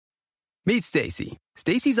Meet Stacy.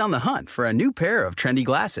 Stacy's on the hunt for a new pair of trendy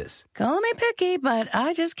glasses. Call me picky, but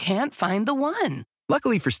I just can't find the one.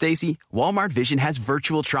 Luckily for Stacy, Walmart Vision has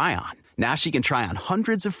virtual try-on. Now she can try on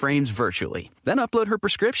hundreds of frames virtually, then upload her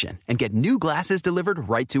prescription and get new glasses delivered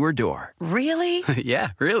right to her door. Really? Yeah,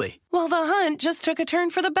 really. Well, the hunt just took a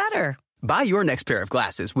turn for the better. Buy your next pair of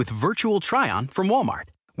glasses with virtual try-on from Walmart.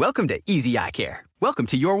 Welcome to Easy Eye Care. Welcome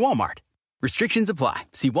to your Walmart. Restrictions apply.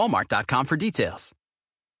 See walmart.com for details.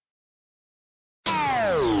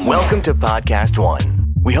 Welcome to Podcast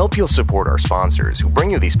One. We hope you'll support our sponsors who bring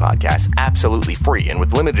you these podcasts absolutely free and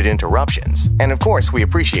with limited interruptions. And of course, we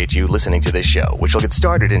appreciate you listening to this show, which will get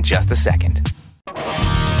started in just a second.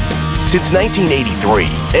 Since 1983,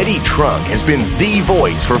 Eddie Trunk has been the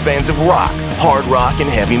voice for fans of rock, hard rock, and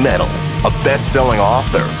heavy metal. A best-selling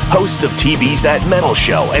author, host of TV's That Metal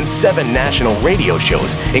Show and 7 national radio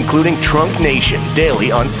shows, including Trunk Nation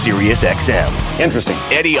daily on Sirius XM. Interesting.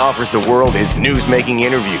 Eddie offers the world his news-making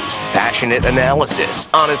interviews, passionate analysis,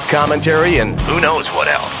 honest commentary, and who knows what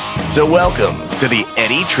else. So welcome to the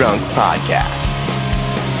Eddie Trunk Podcast.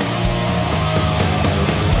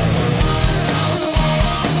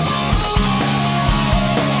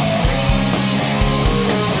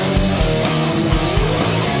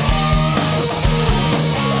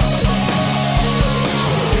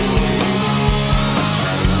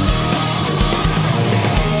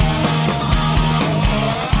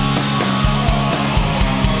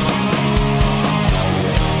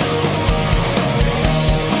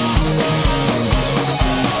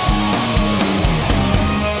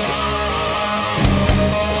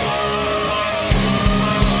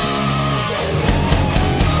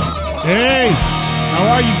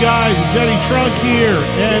 Guys, it's Eddie Trunk here,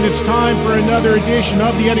 and it's time for another edition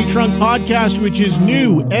of the Eddie Trunk Podcast, which is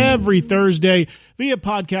new every Thursday via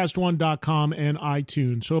podcastone.com and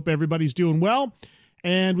iTunes. Hope everybody's doing well,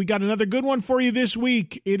 and we got another good one for you this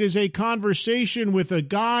week. It is a conversation with a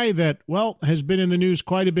guy that, well, has been in the news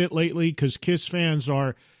quite a bit lately because Kiss fans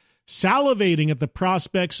are salivating at the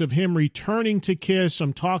prospects of him returning to Kiss.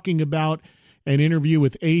 I'm talking about an interview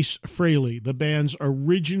with Ace Frehely, the band's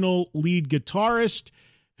original lead guitarist,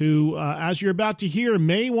 who, as you're about to hear,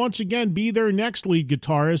 may once again be their next lead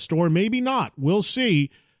guitarist, or maybe not. We'll see.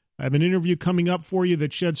 I have an interview coming up for you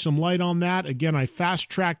that sheds some light on that. Again, I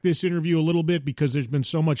fast-tracked this interview a little bit because there's been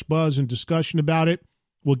so much buzz and discussion about it.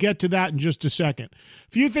 We'll get to that in just a second. A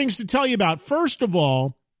few things to tell you about. First of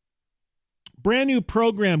all, brand new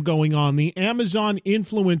program going on, the Amazon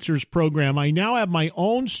Influencers Program. I now have my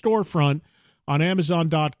own storefront on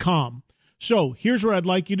Amazon.com. So here's what I'd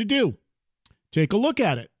like you to do. Take a look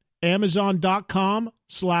at it.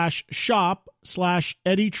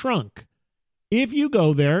 Amazon.com/shop/Eddie Trunk. If you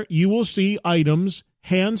go there, you will see items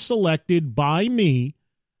hand-selected by me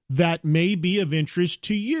that may be of interest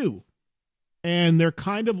to you. And they're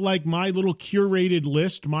kind of like my little curated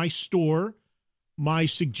list, my store, my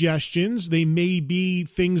suggestions. They may be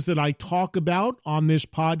things that I talk about on this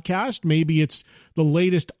podcast. Maybe it's the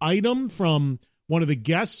latest item from one of the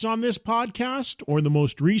guests on this podcast or the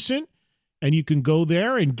most recent. And you can go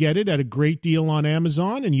there and get it at a great deal on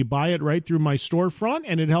Amazon, and you buy it right through my storefront,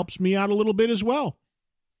 and it helps me out a little bit as well.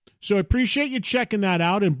 So I appreciate you checking that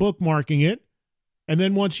out and bookmarking it. And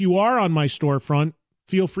then once you are on my storefront,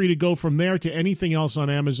 feel free to go from there to anything else on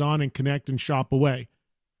Amazon and connect and shop away.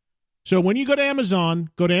 So when you go to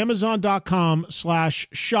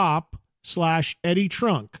Amazon.com/shop/Eddie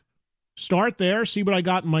Trunk. Start there, see what I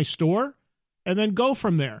got in my store, and then go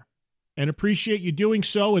from there. And appreciate you doing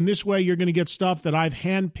so. And this way, you're going to get stuff that I've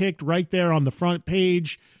handpicked right there on the front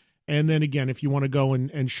page. And then again, if you want to go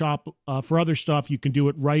and shop for other stuff, you can do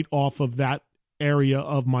it right off of that area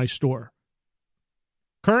of my store.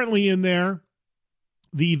 Currently in there,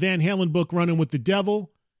 the Van Halen book, Running with the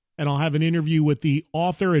Devil. And I'll have an interview with the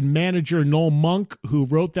author and manager, Noel Monk, who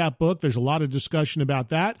wrote that book. There's a lot of discussion about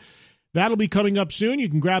that. That'll be coming up soon. You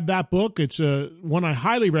can grab that book. It's one I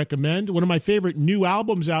highly recommend. One of my favorite new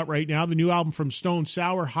albums out right now, the new album from Stone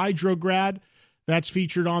Sour, Hydrograd. That's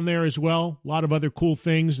featured on there as well. A lot of other cool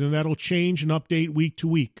things, and that'll change and update week to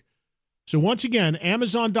week. So once again,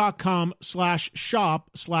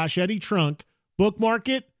 Amazon.com/shop/Eddie Trunk. Bookmark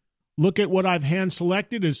it. Look at what I've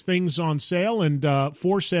hand-selected as things on sale and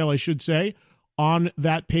for sale, I should say, on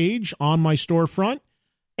that page on my storefront.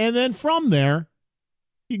 And then from there,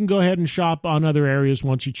 you can go ahead and shop on other areas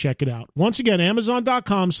once you check it out. Once again,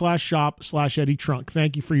 Amazon.com/shop/Eddie Trunk.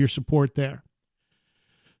 Thank you for your support there.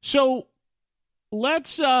 So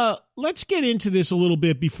let's get into this a little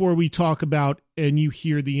bit before we talk about and you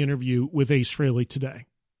hear the interview with Ace Frehely today.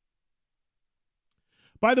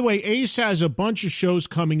 By the way, Ace has a bunch of shows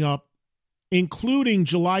coming up including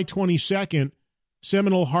July 22nd,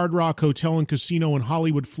 Seminole Hard Rock Hotel and Casino in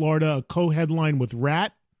Hollywood, Florida, a co-headline with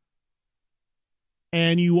Rat.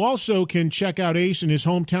 And you also can check out Ace in his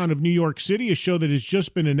hometown of New York City, a show that has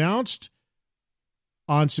just been announced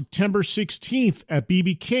on September 16th at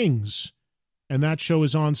BB King's. And that show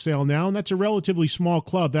is on sale now, and that's a relatively small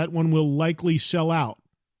club. That one will likely sell out.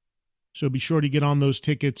 So be sure to get on those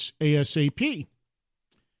tickets ASAP.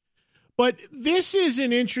 But this is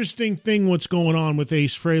an interesting thing, what's going on with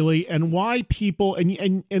Ace Frehely and why people,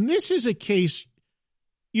 and this is a case,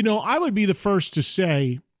 you know, I would be the first to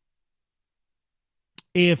say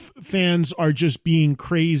if fans are just being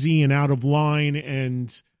crazy and out of line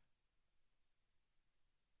and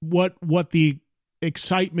what the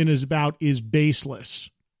excitement is about is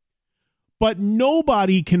baseless. But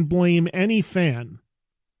nobody can blame any fan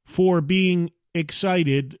for being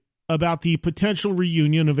excited about the potential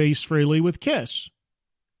reunion of Ace Frehely with Kiss.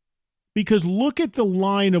 Because look at the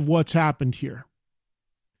line of what's happened here.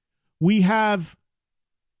 We have,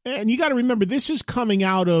 and you got to remember, this is coming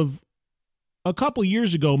out of a couple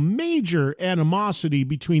years ago, major animosity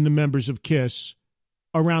between the members of Kiss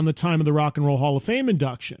around the time of the Rock and Roll Hall of Fame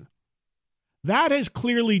induction. That has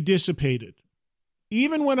clearly dissipated.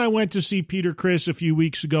 Even when I went to see Peter Criss a few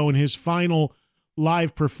weeks ago in his final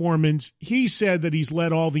live performance, he said that he's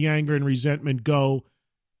let all the anger and resentment go,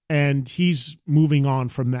 and he's moving on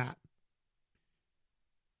from that.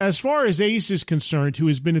 As far as Ace is concerned, who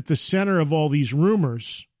has been at the center of all these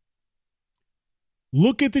rumors,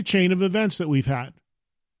 look at the chain of events that we've had.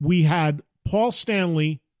 We had Paul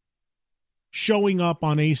Stanley showing up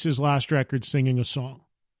on Ace's last record singing a song.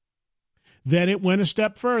 Then it went a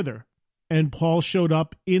step further, and Paul showed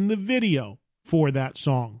up in the video for that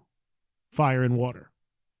song, Fire and Water.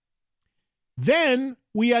 Then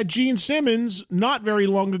we had Gene Simmons, not very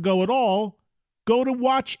long ago at all, go to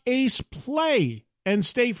watch Ace play and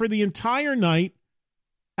stay for the entire night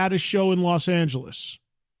at a show in Los Angeles.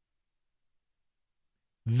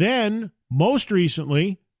 Then, most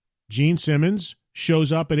recently, Gene Simmons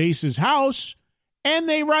shows up at Ace's house, and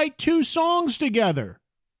they write 2 songs together.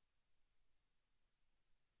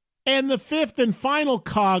 And the fifth and final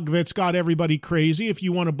cog that's got everybody crazy, if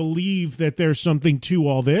you want to believe that there's something to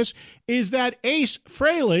all this, is that Ace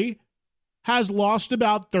Frehely has lost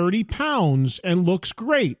about 30 pounds and looks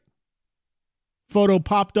great. Photo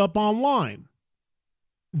popped up online.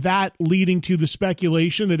 That leading to the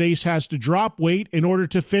speculation that Ace has to drop weight in order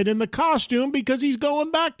to fit in the costume because he's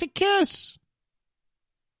going back to Kiss.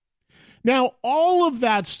 Now, all of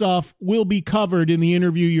that stuff will be covered in the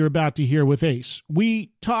interview you're about to hear with Ace.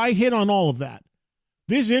 I hit on all of that.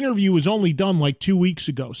 This interview was only done like 2 weeks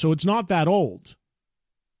ago, so it's not that old.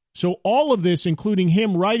 So all of this, including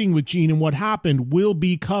him writing with Gene and what happened, will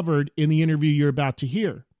be covered in the interview you're about to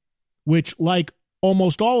hear, which, like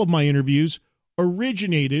almost all of my interviews,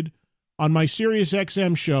 originated on my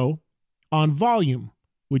SiriusXM show on Volume,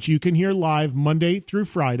 which you can hear live Monday through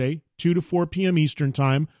Friday, 2 to 4 p.m. Eastern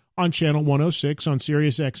Time, on Channel 106 on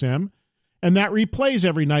SiriusXM, and that replays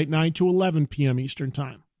every night, 9 to 11 p.m. Eastern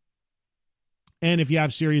Time. And if you have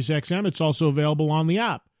SiriusXM, it's also available on the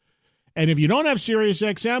app. And if you don't have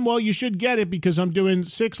SiriusXM, well, you should get it because I'm doing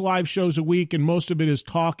 6 live shows a week, and most of it is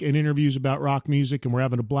talk and interviews about rock music, and we're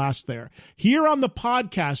having a blast there. Here on the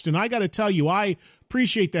podcast, and I got to tell you, I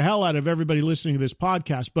appreciate the hell out of everybody listening to this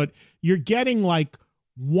podcast, but you're getting like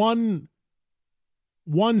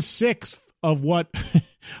 1/6 of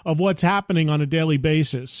what's happening on a daily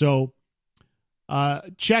basis. So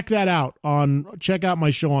check that out. Check out my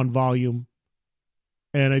show on Volume.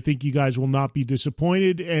 And I think you guys will not be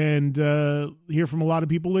disappointed and hear from a lot of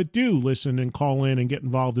people that do listen and call in and get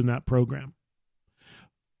involved in that program.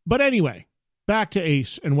 But anyway, back to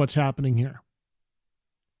Ace and what's happening here.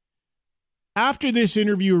 After this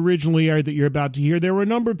interview originally aired that you're about to hear, there were a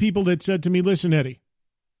number of people that said to me, listen, Eddie,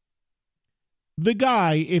 the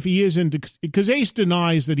guy, if he isn't, because Ace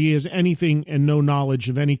denies that he has anything and no knowledge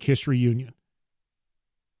of any Kiss reunion.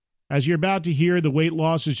 As you're about to hear, the weight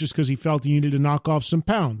loss is just because he felt he needed to knock off some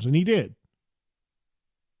pounds, and he did.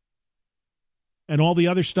 And all the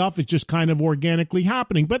other stuff is just kind of organically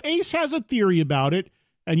happening. But Ace has a theory about it,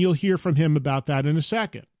 and you'll hear from him about that in a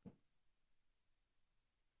second.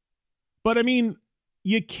 But, I mean,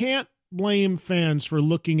 you can't blame fans for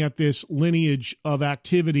looking at this lineage of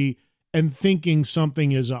activity and thinking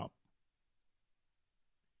something is up.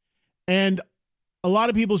 And a lot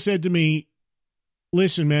of people said to me,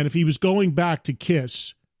 listen, man, if he was going back to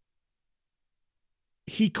Kiss,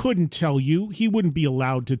 he couldn't tell you. He wouldn't be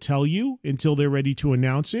allowed to tell you until they're ready to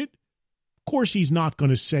announce it. Of course, he's not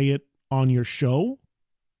going to say it on your show.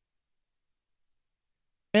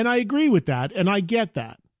 And I agree with that, and I get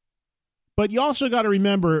that. But you also got to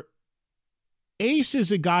remember, Ace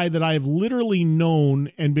is a guy that I have literally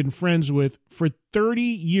known and been friends with for 30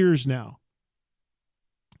 years now.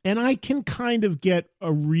 And I can kind of get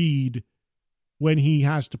a read when he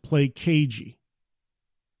has to play cagey.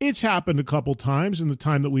 It's happened a couple times in the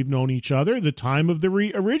time that we've known each other, the time of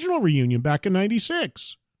the original reunion back in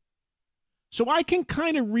 96. So I can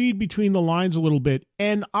kind of read between the lines a little bit,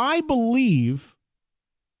 and I believe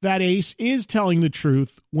that Ace is telling the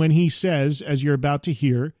truth when he says, as you're about to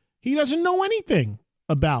hear, he doesn't know anything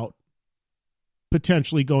about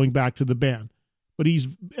potentially going back to the band. But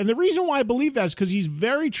and the reason why I believe that is because he's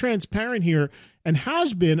very transparent here and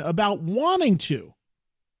has been about wanting to.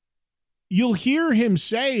 You'll hear him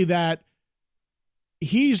say that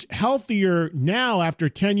he's healthier now after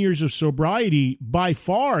 10 years of sobriety by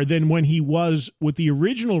far than when he was with the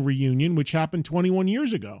original reunion, which happened 21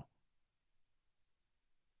 years ago.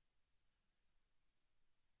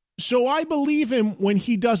 So I believe him when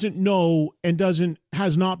he doesn't know and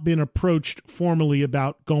has not been approached formally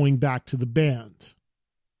about going back to the band.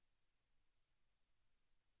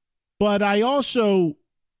 But I also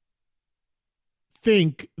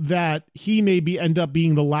think that he maybe end up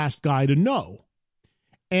being the last guy to know.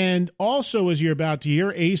 And also, as you're about to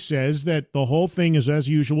hear, Ace says that the whole thing is, as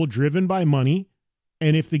usual, driven by money.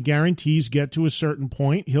 And if the guarantees get to a certain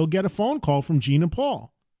point, he'll get a phone call from Gene and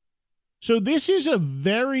Paul. So this is a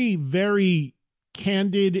very, very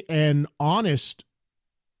candid and honest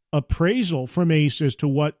appraisal from Ace as to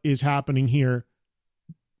what is happening here,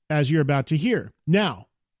 as you're about to hear. Now,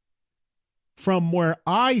 from where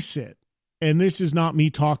I sit, and this is not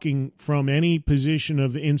me talking from any position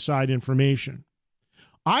of inside information,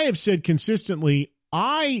 I have said consistently,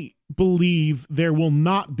 I believe there will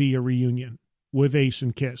not be a reunion with Ace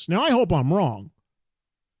and Kiss. Now, I hope I'm wrong,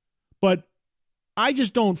 but I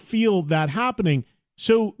just don't feel that happening.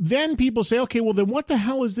 So then people say, okay, well, then what the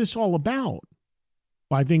hell is this all about?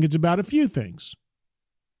 Well, I think it's about a few things.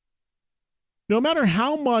 No matter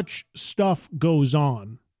how much stuff goes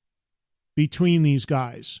on between these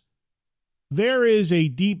guys, there is a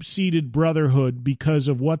deep-seated brotherhood because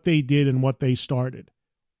of what they did and what they started.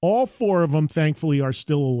 All four of them, thankfully, are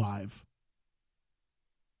still alive.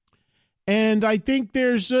 And I think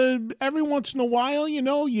there's every once in a while,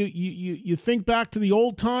 you think back to the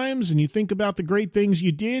old times and you think about the great things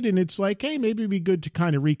you did, and it's like, hey, maybe it'd be good to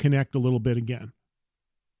kind of reconnect a little bit again.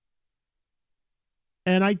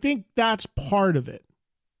 And I think that's part of it.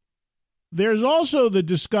 There's also the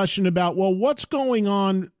discussion about, well, what's going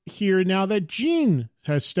on here now that Gene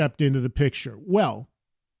has stepped into the picture? Well,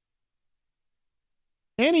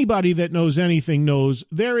 anybody that knows anything knows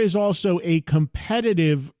there is also a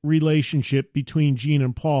competitive relationship between Gene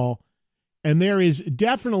and Paul, and there is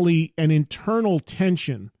definitely an internal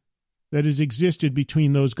tension that has existed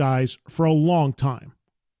between those guys for a long time.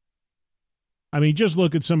 I mean, just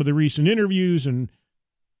look at some of the recent interviews, and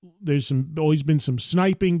there's always been some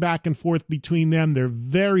sniping back and forth between them. They're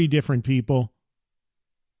very different people.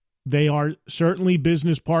 They are certainly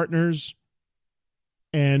business partners,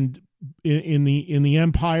 and in the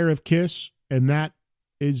empire of Kiss, and that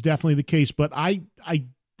is definitely the case. But I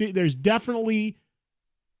there's definitely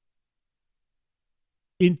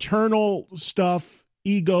internal stuff,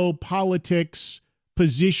 ego, politics,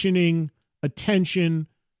 positioning, attention,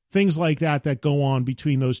 things like that go on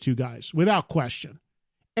between those two guys, without question.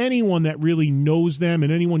 Anyone that really knows them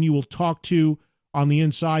and anyone you will talk to on the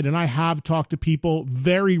inside, and I have talked to people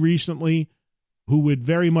very recently who would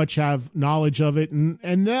very much have knowledge of it,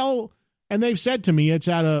 and they've said to me it's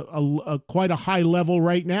at a quite a high level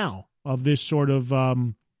right now of this sort of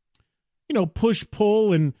push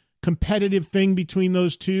pull and competitive thing between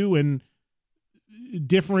those two, and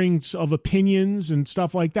differing of opinions and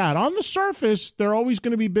stuff like that. On the surface, they're always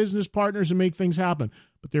going to be business partners and make things happen,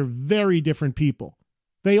 but they're very different people.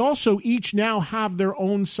 They also each now have their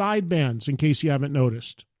own side bands, in case you haven't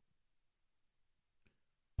noticed.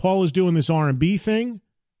 Paul is doing this R&B thing.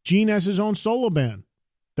 Gene has his own solo band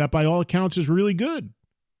that by all accounts is really good.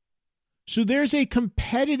 So there's a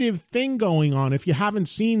competitive thing going on. If you haven't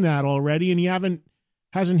seen that already and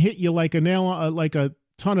hasn't hit you like a nail, like a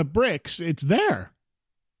ton of bricks, it's there.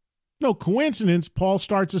 No coincidence, Paul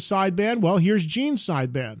starts a side band. Well, here's Gene's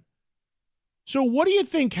side band. So what do you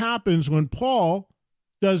think happens when Paul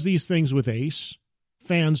does these things with Ace?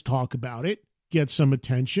 Fans talk about it, get some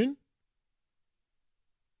attention.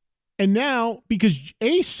 And now, because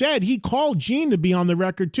Ace said he called Gene to be on the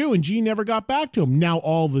record too, and Gene never got back to him. Now,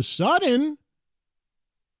 all of a sudden,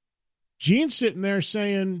 Gene's sitting there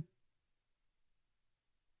saying,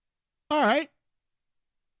 all right,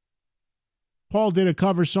 Paul did a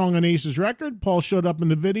cover song on Ace's record. Paul showed up in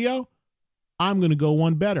the video. I'm going to go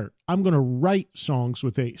one better. I'm going to write songs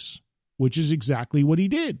with Ace, which is exactly what he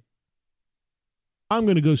did. I'm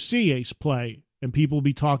going to go see Ace play, and people will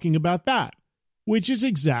be talking about that, which is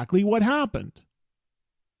exactly what happened.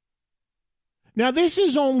 Now, this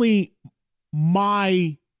is only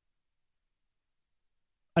my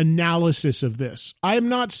analysis of this. I am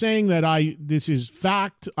not saying that this is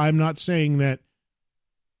fact. I'm not saying that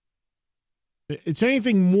it's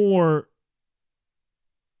anything more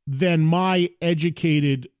than my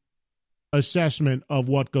educated assessment of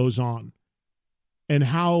what goes on and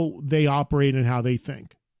how they operate and how they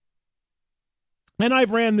think. And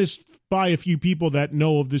I've ran this by a few people that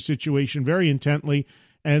know of the situation very intently,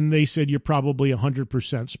 and they said you're probably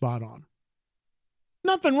 100% spot on.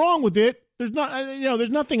 Nothing wrong with it. There's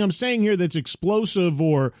nothing I'm saying here that's explosive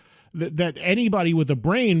or that anybody with a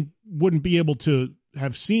brain wouldn't be able to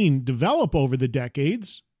have seen develop over the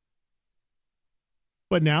decades.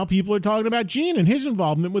 But now people are talking about Gene and his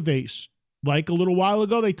involvement with Ace. Like a little while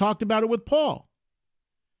ago, they talked about it with Paul.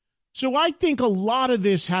 So I think a lot of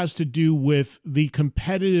this has to do with the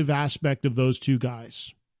competitive aspect of those two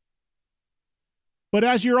guys. But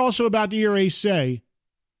as you're also about to hear Ace say,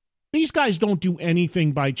 these guys don't do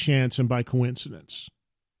anything by chance and by coincidence.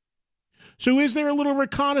 So is there a little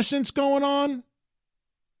reconnaissance going on?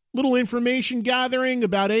 Little information gathering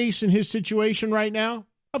about Ace and his situation right now?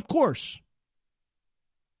 Of course.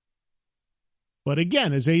 But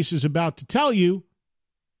again, as Ace is about to tell you,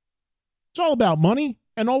 it's all about money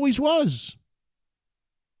and always was.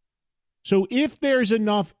 So if there's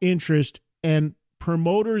enough interest and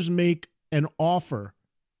promoters make an offer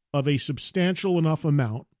of a substantial enough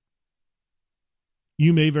amount,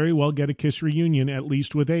 you may very well get a Kiss reunion, at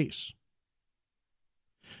least with Ace.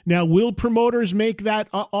 Now, will promoters make that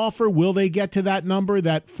offer? Will they get to that number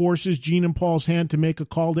that forces Gene and Paul's hand to make a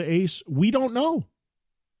call to Ace? We don't know.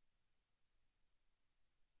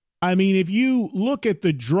 I mean, if you look at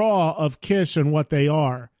the draw of Kiss and what they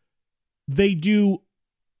do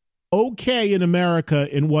okay in America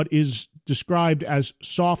in what is described as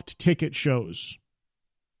soft ticket shows.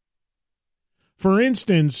 For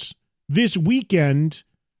instance, this weekend,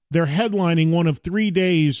 they're headlining one of 3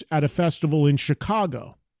 days at a festival in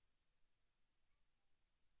Chicago.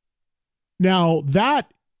 Now,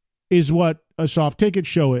 that is what a soft ticket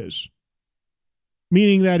show is.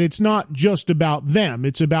 Meaning that it's not just about them.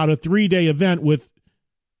 It's about a 3-day event with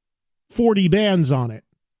 40 bands on it.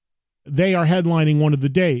 They are headlining one of the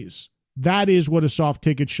days. That is what a soft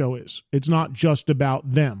ticket show is. It's not just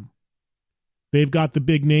about them. They've got the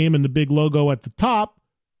big name and the big logo at the top,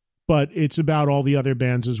 but it's about all the other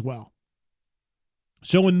bands as well.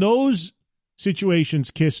 So in those situations,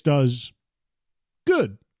 Kiss does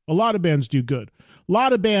good. A lot of bands do good. A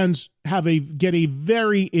lot of bands get a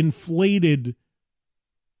very inflated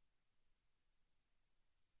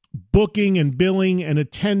booking and billing and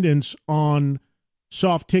attendance on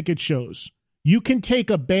soft ticket shows. You can take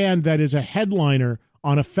a band that is a headliner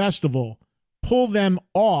on a festival, pull them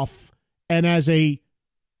off, and as a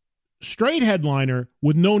straight headliner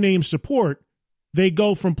with no name support, they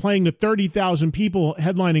go from playing to 30,000 people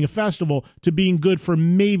headlining a festival to being good for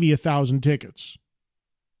maybe 1,000 tickets.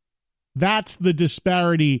 That's the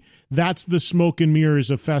disparity. That's the smoke and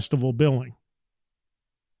mirrors of festival billing.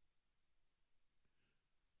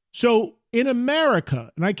 So in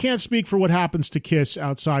America, and I can't speak for what happens to Kiss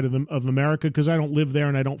outside of America because I don't live there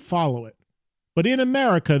and I don't follow it. But in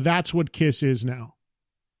America, that's what Kiss is now.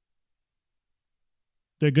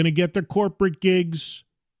 They're going to get their corporate gigs.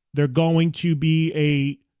 They're going to be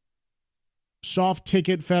a soft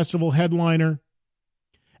ticket festival headliner.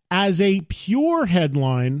 As a pure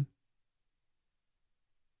headline,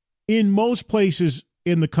 in most places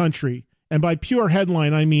in the country, and by pure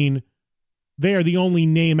headline, I mean they are the only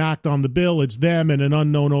name act on the bill. It's them and an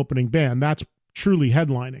unknown opening band. That's truly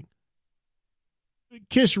headlining.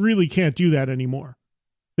 Kiss really can't do that anymore.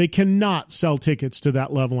 They cannot sell tickets to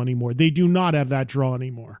that level anymore. They do not have that draw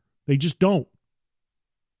anymore. They just don't.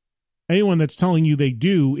 Anyone that's telling you they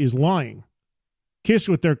do is lying. Kiss,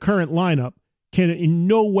 with their current lineup, can in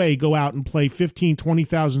no way go out and play 15,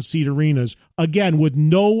 20,000 seat arenas, again, with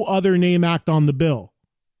no other name act on the bill.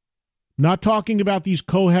 Not talking about these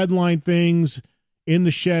co-headline things in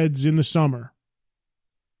the sheds in the summer.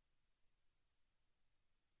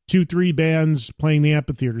 2-3 bands playing the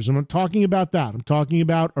amphitheaters. I'm not talking about that. I'm talking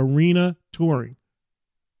about arena touring.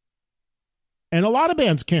 And a lot of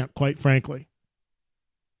bands can't, quite frankly.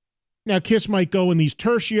 Now, Kiss might go in these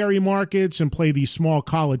tertiary markets and play these small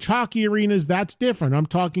college hockey arenas. That's different. I'm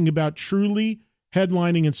talking about truly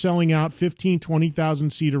headlining and selling out 15,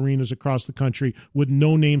 20,000 seat arenas across the country with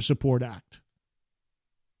no name support act.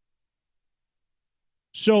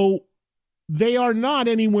 So they are not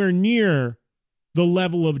anywhere near the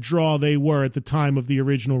level of draw they were at the time of the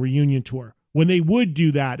original reunion tour, when they would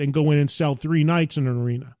do that and go in and sell 3 nights in an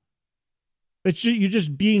arena. It's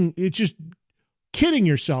just kidding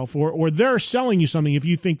yourself, or they're selling you something if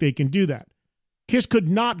you think they can do that. Kiss could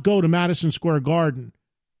not go to Madison Square Garden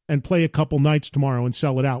and play a couple nights tomorrow and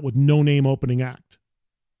sell it out with no name opening act.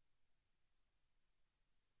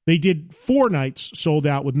 They did 4 nights sold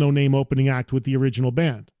out with no name opening act with the original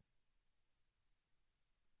band.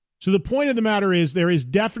 So the point of the matter is there is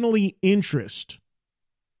definitely interest,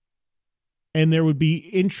 and there would be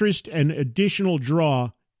interest and additional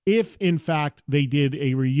draw if, in fact, they did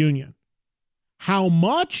a reunion. How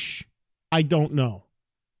much? I don't know.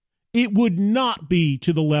 It would not be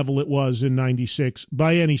to the level it was in 96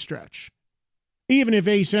 by any stretch. Even if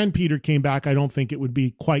Ace and Peter came back, I don't think it would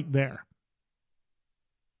be quite there.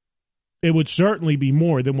 It would certainly be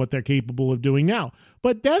more than what they're capable of doing now.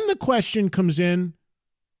 But then the question comes in,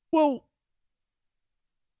 well,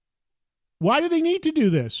 why do they need to do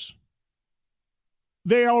this?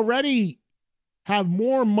 They already have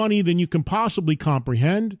more money than you can possibly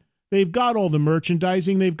comprehend. They've got all the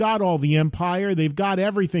merchandising. They've got all the empire. They've got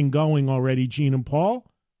everything going already, Gene and Paul.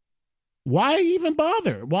 Why even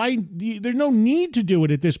bother? Why? There's no need to do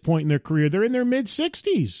it at this point in their career. They're in their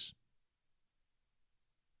mid-60s.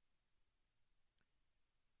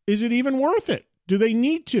 Is it even worth it? Do they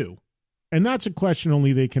need to? And that's a question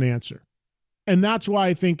only they can answer. And that's why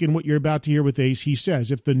I think in what you're about to hear with Ace, he says,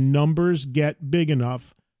 if the numbers get big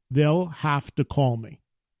enough, they'll have to call me.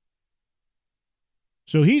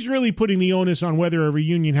 So he's really putting the onus on whether a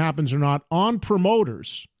reunion happens or not on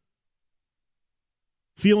promoters,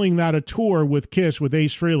 feeling that a tour with Kiss, with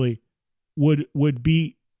Ace Frehely, would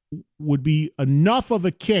be enough of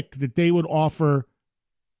a kick that they would offer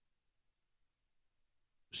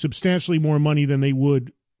substantially more money than they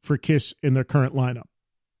would for Kiss in their current lineup.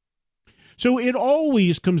 So it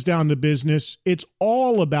always comes down to business. It's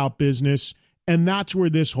all about business, and that's where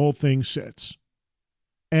this whole thing sits.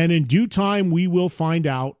 And in due time, we will find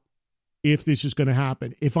out if this is going to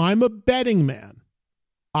happen. If I'm a betting man,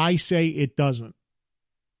 I say it doesn't.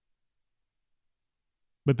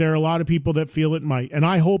 But there are a lot of people that feel it might, and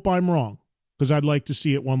I hope I'm wrong, because I'd like to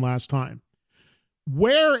see it one last time.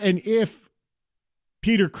 Where and if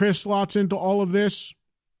Peter Criss slots into all of this,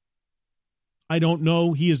 I don't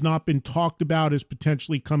know. He has not been talked about as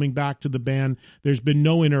potentially coming back to the band. There's been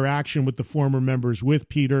no interaction with the former members with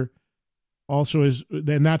Peter. Also,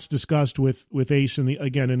 and that's discussed with Ace in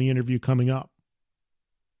the interview coming up.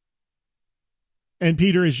 And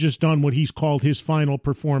Peter has just done what he's called his final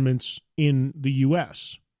performance in the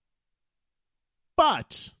U.S.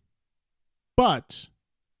 But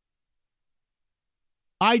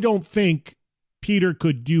I don't think Peter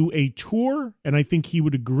could do a tour, and I think he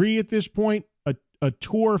would agree at this point. A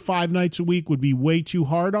tour 5 nights a week would be way too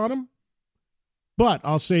hard on him. But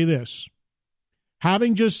I'll say this.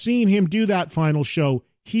 Having just seen him do that final show,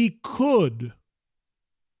 he could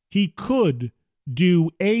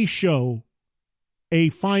do a show, a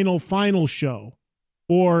final show,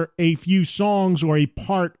 or a few songs or a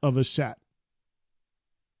part of a set.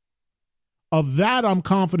 Of that, I'm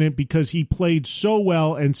confident because he played so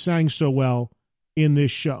well and sang so well in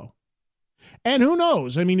this show. And who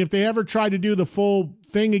knows? I mean, if they ever try to do the full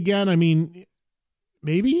thing again, I mean,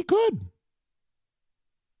 maybe he could.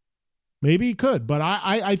 Maybe he could. But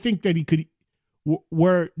I think that he could,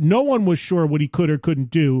 where no one was sure what he could or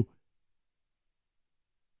couldn't do.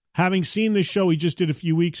 Having seen this show he just did a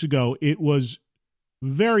few weeks ago, it was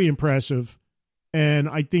very impressive. And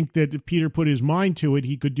I think that if Peter put his mind to it,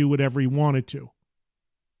 he could do whatever he wanted to.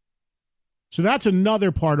 So that's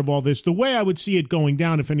another part of all this. The way I would see it going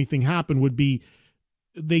down, if anything happened, would be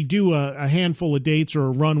they do a handful of dates or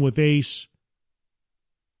a run with Ace,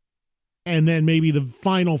 and then maybe the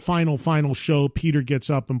final show, Peter gets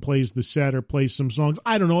up and plays the set or plays some songs.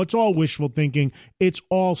 I don't know. It's all wishful thinking. It's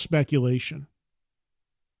all speculation.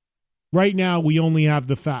 Right now, we only have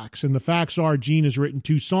the facts, and the facts are Gene has written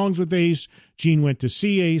 2 songs with Ace. Gene went to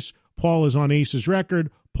see Ace. Paul is on Ace's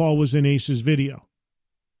record. Paul was in Ace's video.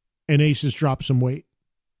 And Ace has dropped some weight.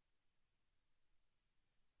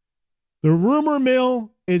 The rumor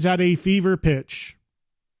mill is at a fever pitch.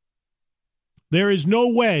 There is no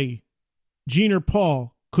way Gene or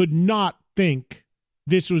Paul could not think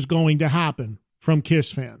this was going to happen from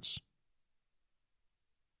Kiss fans.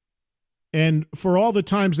 And for all the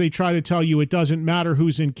times they try to tell you it doesn't matter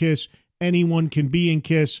who's in Kiss, anyone can be in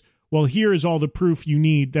Kiss, well, here is all the proof you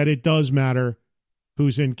need that it does matter,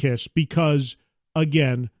 who's in KISS because,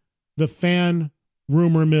 again, the fan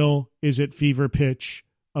rumor mill is at fever pitch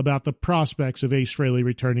about the prospects of Ace Frehely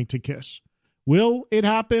returning to KISS. Will it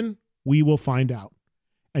happen? We will find out.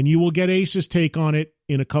 And you will get Ace's take on it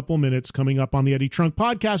in a couple minutes coming up on the Eddie Trunk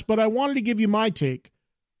podcast. But I wanted to give you my take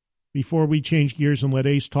before we change gears and let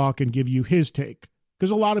Ace talk and give you his take,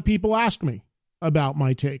 because a lot of people ask me about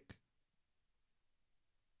my take.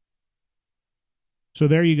 So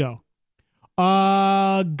there you go.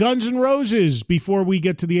 Guns N' Roses, before we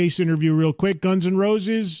get to the Ace interview real quick, Guns N'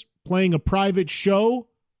 Roses playing a private show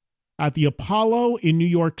at the Apollo in New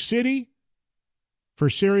York City for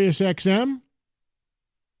SiriusXM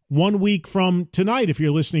 1 week from tonight, if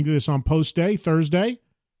you're listening to this on post day, Thursday.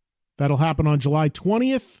 That'll happen on July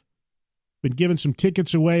 20th. Been giving some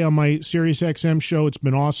tickets away on my SiriusXM show. It's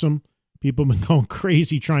been awesome. People have been going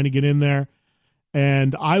crazy trying to get in there.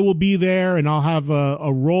 And I will be there, and I'll have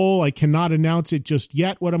a role. I cannot announce it just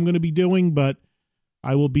yet, what I'm going to be doing, but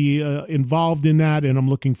I will be involved in that, and I'm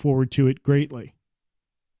looking forward to it greatly.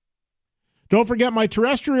 Don't forget my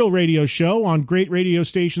terrestrial radio show on great radio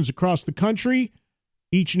stations across the country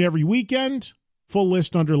each and every weekend. Full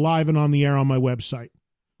list under live and on the air on my website.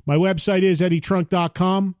 My website is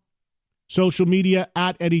eddietrunk.com. Social media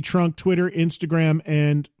at Eddie Trunk, Twitter, Instagram,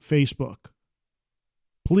 and Facebook.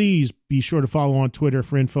 Please be sure to follow on Twitter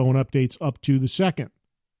for info and updates up to the second.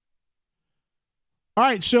 All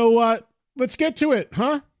right, so let's get to it,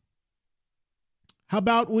 huh? How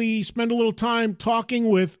about we spend a little time talking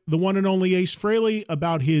with the one and only Ace Frehely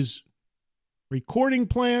about his recording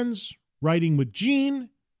plans, writing with Gene,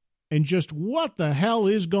 and just what the hell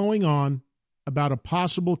is going on about a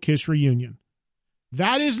possible KISS reunion.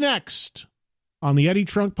 That is next on the Eddie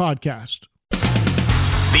Trunk Podcast.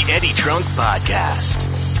 The Eddie Trunk Podcast.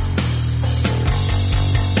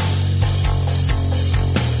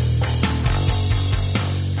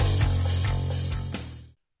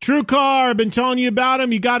 TrueCar, I've been telling you about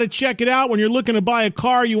them. You got to check it out. When you're looking to buy a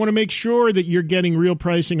car, you want to make sure that you're getting real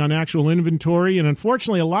pricing on actual inventory. And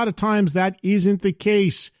unfortunately, a lot of times that isn't the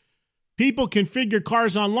case. People configure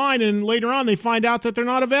cars online and later on they find out that they're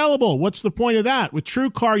not available. What's the point of that? With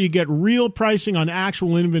TrueCar, you get real pricing on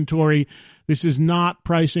actual inventory. This is not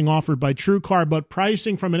pricing offered by TrueCar, but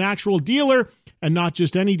pricing from an actual dealer, and not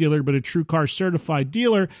just any dealer, but a TrueCar certified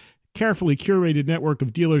dealer. Carefully curated network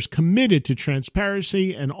of dealers committed to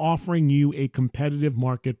transparency and offering you a competitive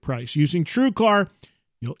market price. Using TrueCar,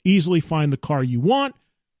 you'll easily find the car you want.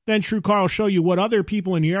 Then TrueCar will show you what other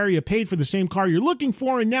people in your area paid for the same car you're looking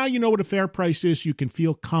for, and now you know what a fair price is. You can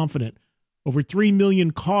feel confident. Over 3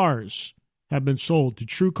 million cars have been sold to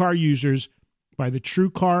TrueCar users by the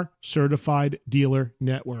TrueCar Certified Dealer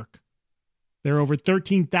Network. There are over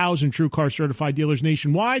 13,000 TrueCar certified dealers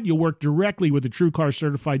nationwide. You'll work directly with a TrueCar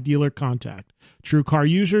certified dealer contact. TrueCar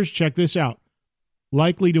users, check this out.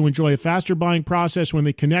 Likely to enjoy a faster buying process when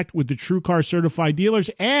they connect with the TrueCar certified dealers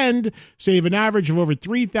and save an average of over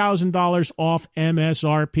 $3,000 off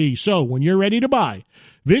MSRP. So when you're ready to buy,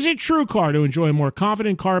 visit TrueCar to enjoy a more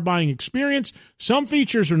confident car buying experience. Some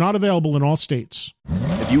features are not available in all states.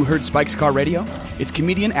 Have you heard Spike's Car Radio? It's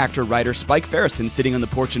comedian, actor, writer Spike Ferriston sitting on the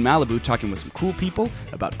porch in Malibu talking with some cool people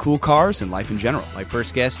about cool cars and life in general. My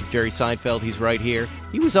first guest is Jerry Seinfeld. He's right here.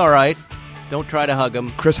 He was all right. Don't try to hug him.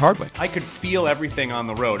 Chris Hardwick. I could feel everything on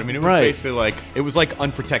the road. I mean, it was basically like, it was like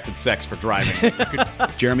unprotected sex for driving.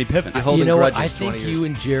 Jeremy Piven. You know what? I think you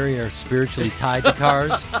and Jerry are spiritually tied to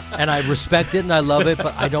cars, and I respect it and I love it,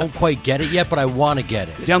 but I don't quite get it yet, but I want to get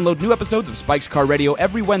it. Download new episodes of Spike's Car Radio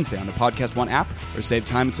every Wednesday on the Podcast One app, or save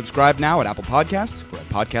time and subscribe now at Apple Podcasts or at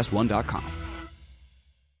PodcastOne.com.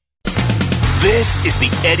 This is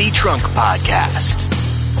the Eddie Trunk Podcast.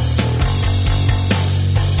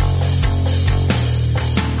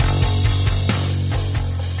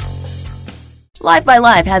 Live by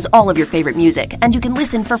Live has all of your favorite music, and you can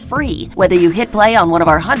listen for free. Whether you hit play on one of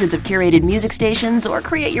our hundreds of curated music stations or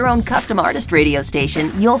create your own custom artist radio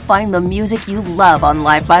station, you'll find the music you love on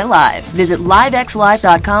Live by Live. Visit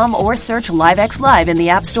livexlive.com or search LiveX Live in the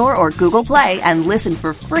App Store or Google Play and listen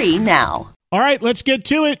for free now. All right, let's get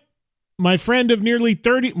to it. My friend of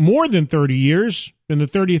more than 30 years, in the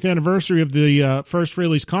 30th anniversary of the first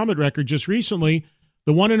Frehely's Comet record just recently,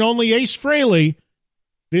 the one and only Ace Frehely.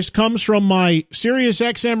 This comes from my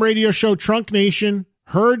SiriusXM radio show, Trunk Nation,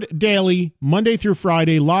 heard daily, Monday through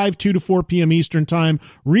Friday, live 2 to 4 p.m. Eastern Time,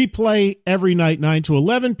 replay every night, 9 to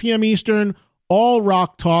 11 p.m. Eastern, all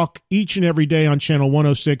rock talk each and every day on Channel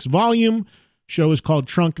 106 Volume. Show is called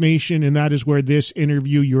Trunk Nation, and that is where this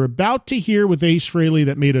interview you're about to hear with Ace Frehely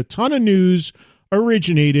that made a ton of news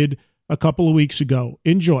originated a couple of weeks ago.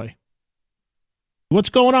 Enjoy. What's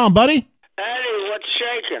going on, buddy? Eddie, what's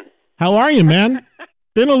How are you, man?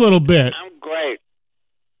 Been a little bit. I'm great.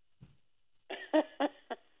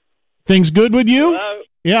 Things good with you? Hello?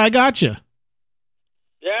 Yeah, I got you.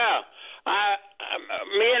 Yeah.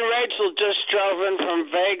 Me and Rachel just drove in from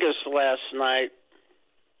Vegas last night.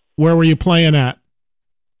 Where were you playing at?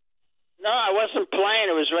 No, I wasn't playing.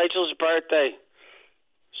 It was Rachel's birthday.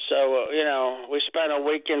 So, we spent a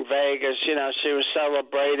week in Vegas. She was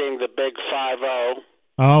celebrating the big 5-0.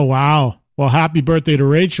 Oh, wow. Well, happy birthday to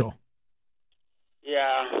Rachel.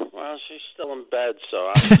 Yeah. Well, she's still in bed, so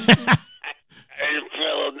I didn't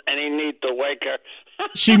feel any need to wake her.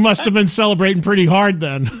 She must have been celebrating pretty hard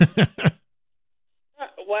then.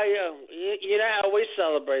 Well, you know how we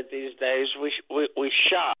celebrate these days. We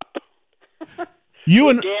shop. We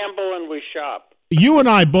gamble and we shop. You and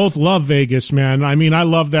I both love Vegas, man. I mean, I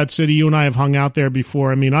love that city. You and I have hung out there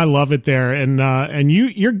before. I mean, I love it there. And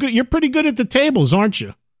you're good. You're pretty good at the tables, aren't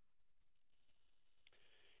you?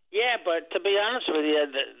 Yeah, but to be honest with you,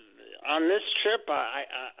 on this trip,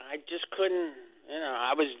 I just couldn't.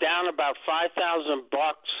 I was down about $5,000,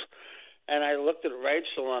 and I looked at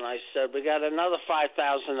Rachel and I said, "We got another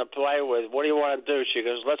 $5,000 to play with. What do you want to do?" She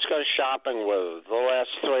goes, "Let's go shopping with the last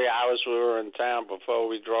 3 hours we were in town before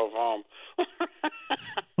we drove home." Well,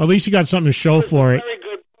 at least you got something to show for it. Very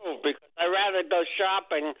good move, because I'd rather go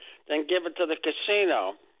shopping than give it to the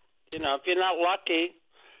casino. If you're not lucky,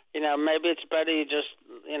 maybe it's better you just,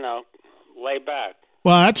 lay back.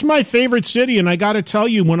 Well, that's my favorite city, and I got to tell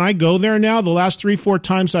you, when I go there now, the last 3-4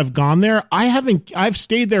 times I've gone there, I've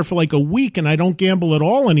stayed there for like a week, and I don't gamble at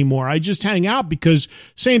all anymore. I just hang out because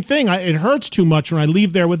same thing. It hurts too much when I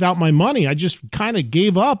leave there without my money. I just kind of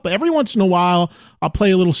gave up. Every once in a while, I'll play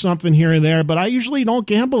a little something here and there, but I usually don't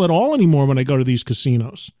gamble at all anymore when I go to these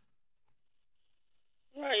casinos.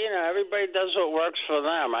 Well, everybody does what works for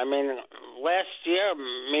them. I mean, last year,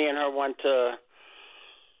 me and her went to.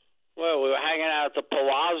 Well, we were hanging out at the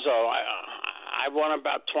Palazzo. I won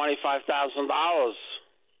about $25,000.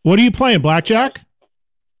 What are you playing, blackjack?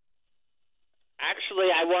 Actually,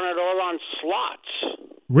 I won it all on slots.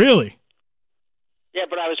 Really? Yeah,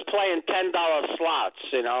 but I was playing $10 slots.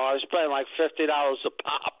 I was playing like $50 a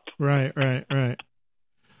pop. Right.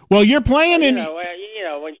 Well, you're playing in. When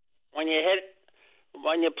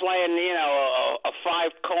you're playing, a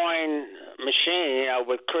 5-coin machine,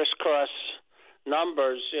 with crisscross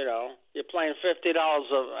numbers, you're playing $50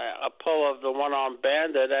 a pull of the one-armed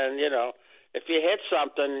bandit, and if you hit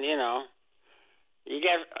something, you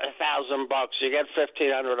get $1,000, you get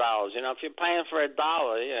 $1,500. If you're paying for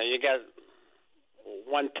 $1, you get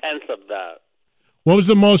 1/10 of that. What was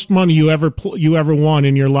the most money you ever won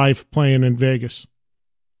in your life playing in Vegas?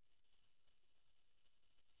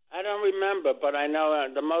 I don't remember, but I know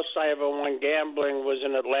the most I ever won gambling was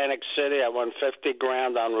in Atlantic City. I won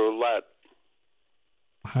 $50,000 on roulette.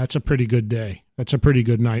 That's a pretty good day. That's a pretty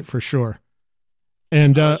good night for sure.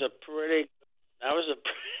 And that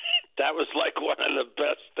was like one of the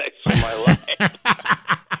best days of my life.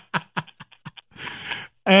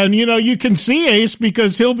 And you can see Ace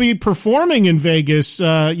because he'll be performing in Vegas.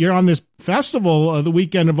 You're on this festival the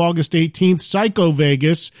weekend of August 18th, Psycho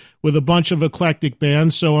Vegas, with a bunch of eclectic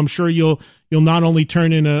bands. So I'm sure you'll not only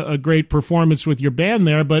turn in a great performance with your band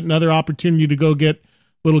there, but another opportunity to go get a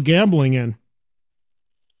little gambling in.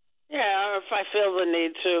 Yeah, if I feel the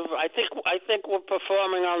need to. I think we're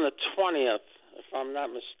performing on the 20th, if I'm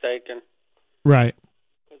not mistaken. Right.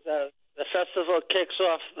 The festival kicks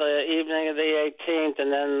off the evening of the 18th,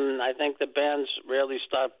 and then I think the bands really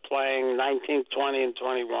start playing 19th, 20, and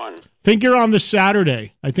 21. I think you're on the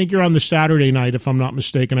Saturday. I think you're on the Saturday night, if I'm not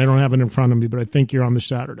mistaken. I don't have it in front of me, but I think you're on the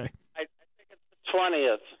Saturday. I think it's the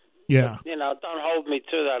 20th. Yeah. But, don't hold me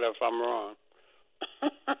to that if I'm wrong.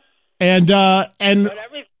 But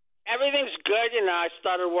everything's good. I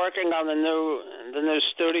started working on the new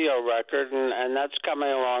studio record, and that's coming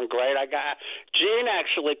along great. Gene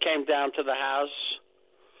actually came down to the house,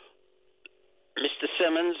 Mr.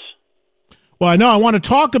 Simmons. Well, I know I want to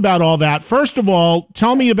talk about all that. First of all,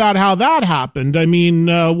 tell me about how that happened. I mean,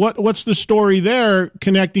 what's the story there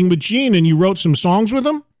connecting with Gene? And you wrote some songs with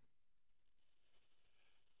him?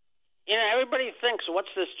 Everybody thinks, what's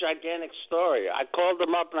this gigantic story? I called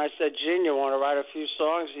him up and I said, Gene, you want to write a few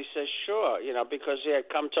songs? He says, sure, because he had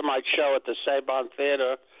come to my show at the Saban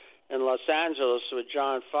Theater in Los Angeles with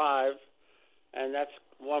John 5, and that's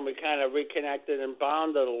when we kind of reconnected and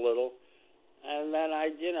bonded a little. And then I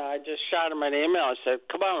just shot him an email. I said,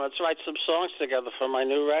 come on, let's write some songs together for my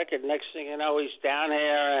new record. Next thing you know, he's down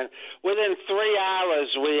here, and within 3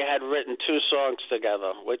 hours, we had written 2 songs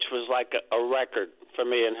together, which was like a record for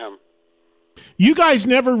me and him. You guys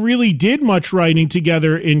never really did much writing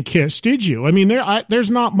together in Kiss, did you? I mean, there's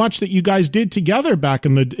not much that you guys did together back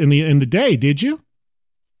in the day, did you?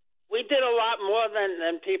 We did a lot more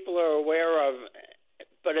than people are aware of,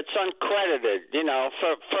 but it's uncredited. You know,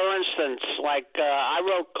 for instance, like I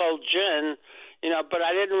wrote Cold Gin, you know, but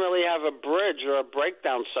I didn't really have a bridge or a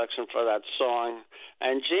breakdown section for that song.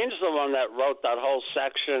 And Gene's the one that wrote that whole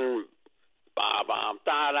section.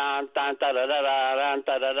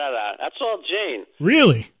 That's all Gene.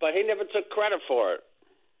 Really? But he never took credit for it.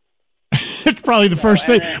 It's probably the first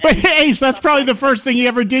thing. Wait, Ace, that's probably the first thing he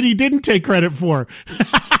ever did he didn't take credit for.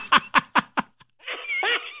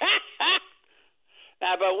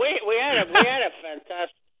 But we had a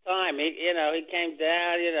fantastic time. He came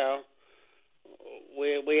down. You know,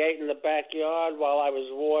 we ate in the backyard while I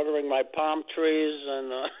was watering my palm trees,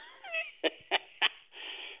 and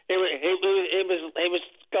he was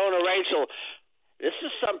going to Rachel. This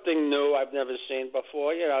is something new I've never seen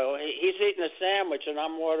before. You know, he's eating a sandwich, and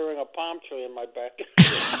I'm watering a palm tree in my backyard.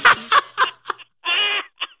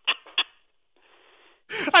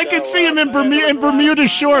 I could see him in Bermuda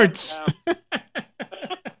shorts.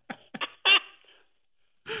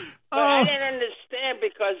 But I didn't understand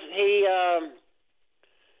because he's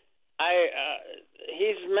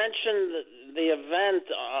mentioned the event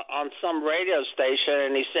on some radio station,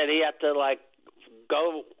 and he said he had to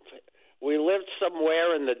go. We lived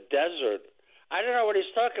somewhere in the desert. I don't know what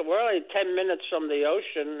he's talking. We're only 10 minutes from the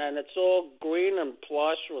ocean, and it's all green and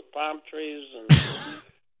plush with palm trees and.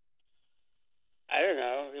 I don't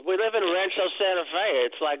know. We live in Rancho Santa Fe.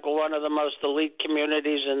 It's like one of the most elite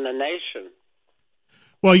communities in the nation.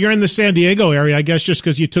 Well, you're in the San Diego area, I guess. Just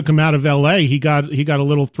because you took him out of L.A., he got a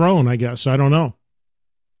little thrown, I guess. I don't know.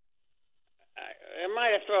 It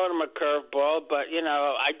might have thrown him a curveball, but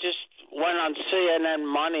I just went on CNN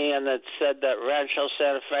Money, and it said that Rancho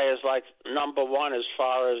Santa Fe is like number one as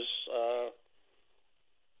far as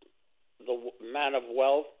the amount of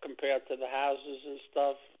wealth compared to the houses and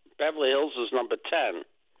stuff. Beverly Hills is number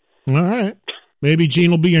 10. All right. Maybe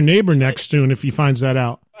Gene will be your neighbor next soon if he finds that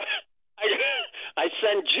out. I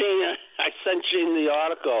sent Gene the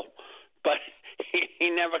article, but he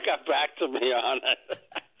never got back to me on it.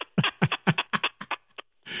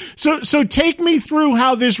 So take me through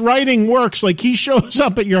how this writing works. Like, he shows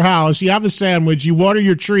up at your house, you have a sandwich, you water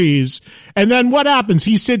your trees, and then what happens?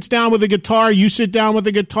 He sits down with a guitar, you sit down with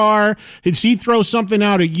a guitar. Does he throw something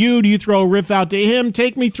out at you? Do you throw a riff out to him?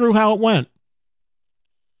 Take me through how it went.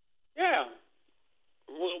 Yeah.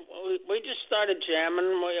 We just started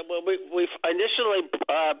jamming. We initially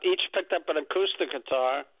each picked up an acoustic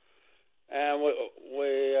guitar, and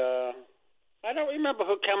we I don't remember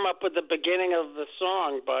who came up with the beginning of the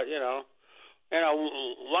song, but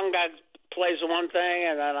one guy plays one thing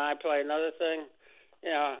and then I play another thing.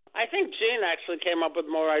 I think Gene actually came up with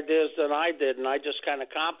more ideas than I did, and I just kind of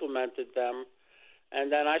complimented them.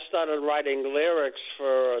 And then I started writing lyrics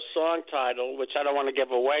for a song title, which I don't want to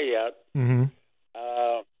give away yet. Mm-hmm.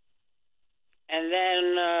 And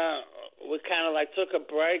then we kind of took a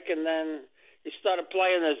break, and then he started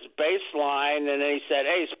playing this bass line, and then he said,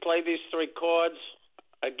 "Ace, play these three chords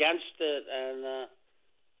against it." And,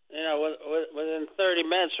 within 30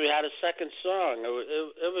 minutes, we had a second song.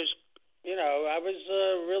 It was, I was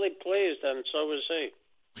really pleased, and so was he.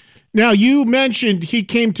 Now, you mentioned he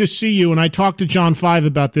came to see you, and I talked to John 5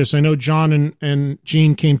 about this. I know John and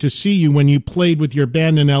Gene came to see you when you played with your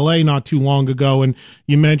band in L.A. not too long ago, and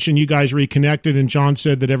you mentioned you guys reconnected, and John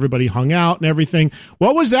said that everybody hung out and everything.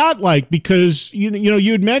 What was that like? Because, you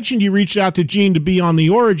had mentioned you reached out to Gene to be on the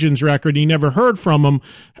Origins record. You never heard from him.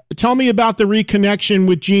 Tell me about the reconnection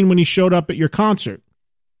with Gene when he showed up at your concert.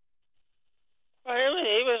 Well,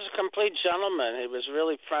 he was a complete gentleman. He was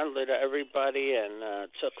really friendly to everybody and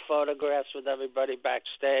took photographs with everybody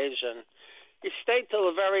backstage. And he stayed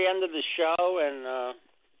till the very end of the show. And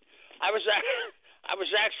I was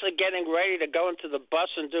actually getting ready to go into the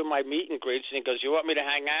bus and do my meet and greets. And he goes, "You want me to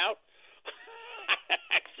hang out?"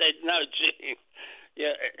 I said, "No, Gene.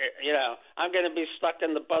 Yeah, I'm going to be stuck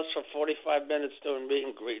in the bus for 45 minutes doing meet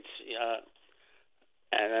and greets."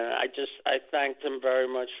 And I thanked him very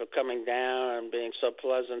much for coming down and being so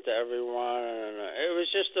pleasant to everyone. And it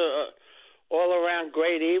was just a all-around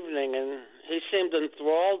great evening. And he seemed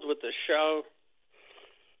enthralled with the show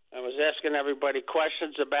and was asking everybody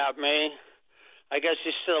questions about me. I guess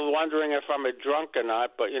he's still wondering if I'm a drunk or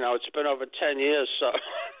not, but, it's been over 10 years, so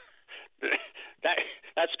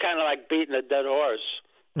that's kind of like beating a dead horse.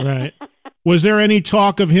 Right. Was there any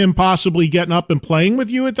talk of him possibly getting up and playing with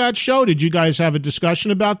you at that show? Did you guys have a discussion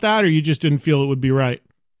about that, or you just didn't feel it would be right?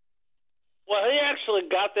 Well, he actually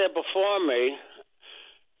got there before me.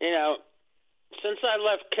 since I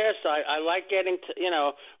left Kiss, I like getting to,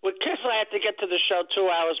 with Kiss I had to get to the show 2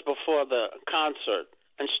 hours before the concert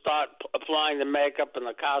and start applying the makeup and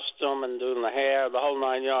the costume and doing the hair, the whole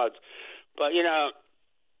 9 yards. But,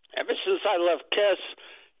 ever since I left Kiss,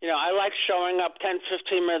 I like showing up 10,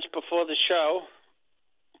 15 minutes before the show,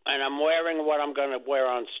 and I'm wearing what I'm going to wear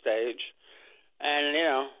on stage.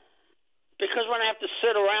 And, because when I have to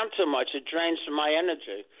sit around too much, it drains my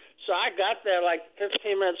energy. So I got there like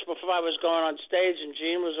 15 minutes before I was going on stage, and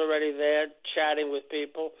Gene was already there chatting with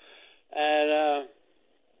people. And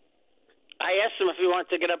I asked him if he wanted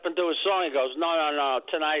to get up and do a song. He goes, no,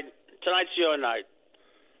 tonight's your night.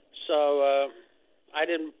 So I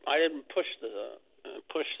didn't push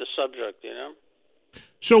the subject,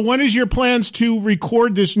 So when is your plans to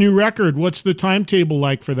record this new record? What's the timetable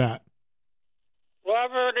like for that? Well,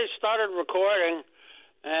 I've already started recording,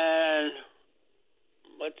 and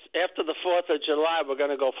after the 4th of July, we're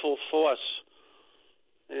going to go full force.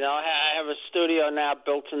 I have a studio now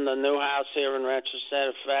built in the new house here in Rancho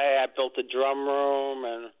Santa Fe. I built a drum room,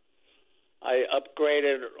 and I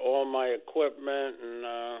upgraded all my equipment, and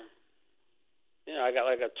I got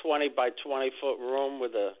like a 20 by 20 foot room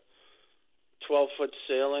with a 12-foot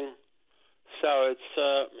ceiling. So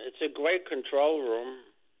it's a great control room.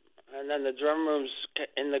 And then the drum room's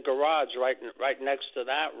in the garage right next to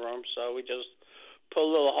that room. So we just put a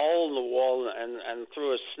little hole in the wall and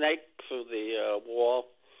threw a snake through the wall.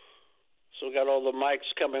 So we got all the mics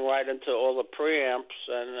coming right into all the preamps,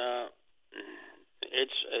 and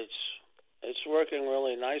it's working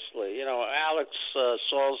really nicely. Alex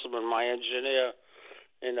Salzman, my engineer,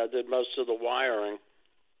 did most of the wiring.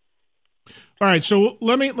 All right, so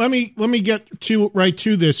let me get right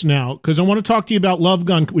to this now, because I want to talk to you about Love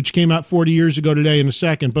Gun, which came out 40 years ago today, in a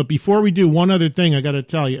second. But before we do, one other thing I got to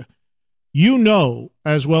tell you. You know,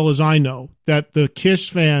 as well as I know, that the Kiss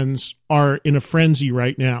fans are in a frenzy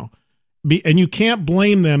right now. And you can't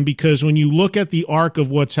blame them, because when you look at the arc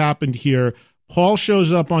of what's happened here, Paul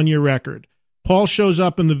shows up on your record. Paul shows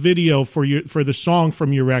up in the video for the song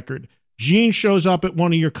from your record. Gene shows up at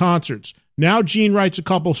one of your concerts. Now Gene writes a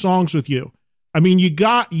couple songs with you. I mean, you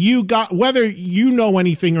got whether you know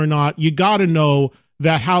anything or not, you got to know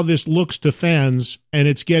that how this looks to fans, and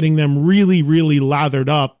it's getting them really, really lathered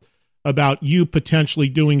up about you potentially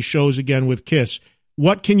doing shows again with Kiss.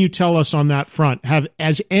 What can you tell us on that front?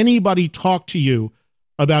 Has anybody talked to you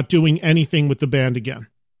about doing anything with the band again?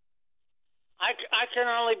 I can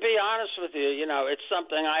only be honest with you. It's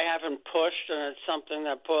something I haven't pushed, and it's something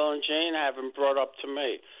that Paul and Gene haven't brought up to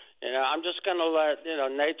me. I'm just going to let,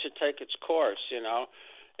 nature take its course,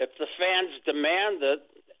 If the fans demand it,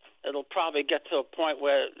 it'll probably get to a point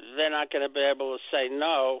where they're not going to be able to say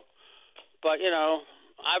no. But,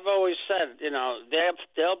 I've always said,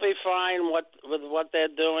 they'll be fine with what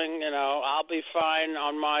they're doing. I'll be fine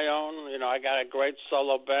on my own. I got a great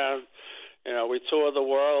solo band. We tour the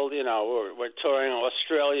world. We're touring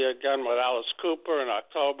Australia again with Alice Cooper in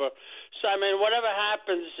October. So, whatever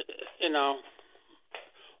happens,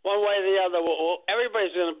 one way or the other,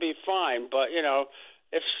 everybody's going to be fine. But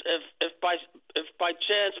if by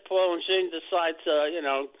chance Paul and Gene decide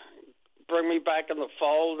to bring me back in the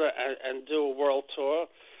fold and do a world tour,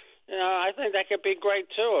 I think that could be great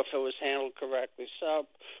too if it was handled correctly. So,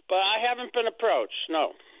 but I haven't been approached.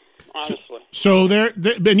 No. Honestly. So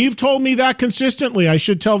and you've told me that consistently. I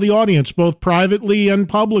should tell the audience, both privately and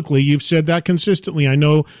publicly. You've said that consistently. I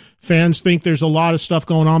know fans think there's a lot of stuff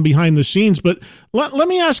going on behind the scenes, but let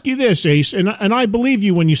me ask you this, Ace, and I believe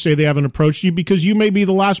you when you say they haven't approached you, because you may be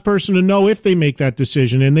the last person to know if they make that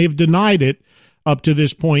decision, and they've denied it up to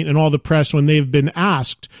this point in all the press when they've been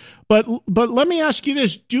asked. But let me ask you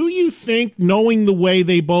this. Do you think, knowing the way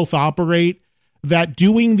they both operate, that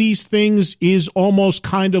doing these things is almost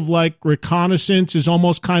kind of like reconnaissance, is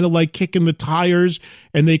almost kind of like kicking the tires,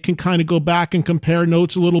 and they can kind of go back and compare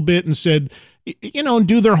notes a little bit and said, and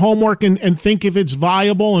do their homework and think if it's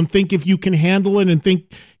viable and think if you can handle it and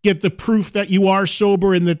get the proof that you are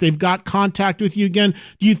sober and that they've got contact with you again?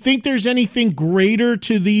 Do you think there's anything greater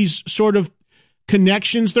to these sort of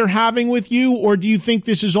connections they're having with you, or do you think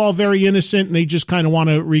this is all very innocent and they just kind of want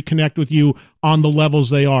to reconnect with you on the levels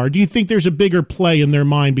they are? Do you think there's a bigger play in their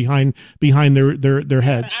mind behind their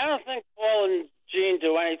heads? I don't think Paul and Gene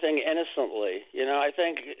do anything innocently. I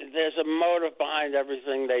think there's a motive behind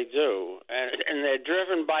everything they do, and they're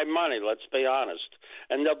driven by money, let's be honest,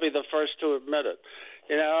 and they'll be the first to admit it.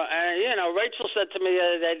 Rachel said to me the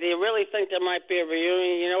other day, do you really think there might be a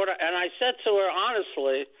reunion? And I said to her,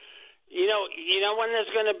 honestly, when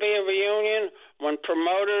there's going to be a reunion? When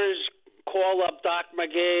promoters call up Doc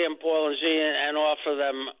McGee and Paul and Gene and offer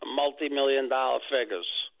them multi-million-dollar figures.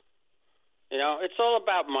 You know, it's all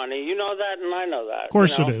about money. You know that, and I know that. Of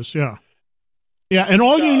course it is, yeah. Yeah, and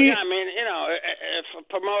all you need... Yeah, I mean, you know, if a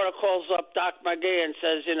promoter calls up Doc McGee and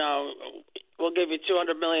says, you know, we'll give you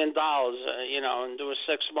 $200 million, you know, and do a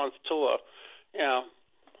 6-month tour, you know,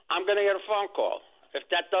 I'm going to get a phone call. If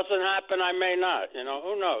that doesn't happen, I may not. You know,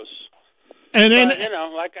 who knows? And then, but, you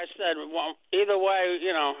know, like I said, well, either way,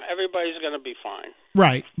 you know, everybody's going to be fine.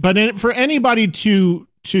 Right. But for anybody to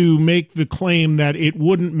make the claim that it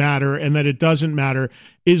wouldn't matter and that it doesn't matter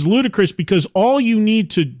is ludicrous, because all you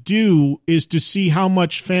need to do is to see how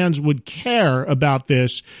much fans would care about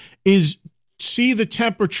this, is see the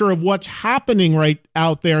temperature of what's happening right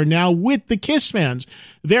out there now with the Kiss fans.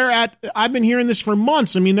 I've been hearing this for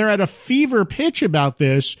months. I mean, they're at a fever pitch about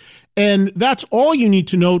this, and that's all you need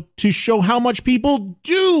to know to show how much people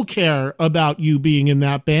do care about you being in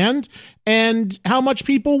that band and how much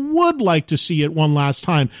people would like to see it one last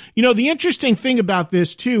time. You know, the interesting thing about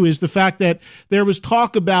this, too, is the fact that there was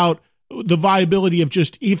talk about the viability of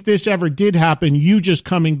just, if this ever did happen, you just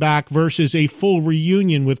coming back versus a full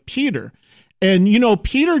reunion with Peter. And, you know,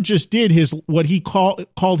 Peter just did what he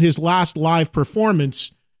called his last live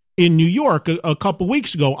performance in New York a couple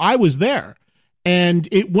weeks ago. I was there, and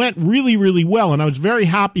it went really, really well, and I was very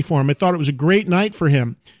happy for him. I thought it was a great night for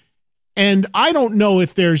him. And I don't know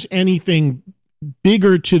if there's anything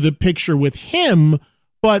bigger to the picture with him,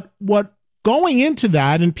 but what going into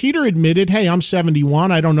that, and Peter admitted, hey, I'm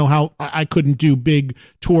 71. I don't know how I couldn't do big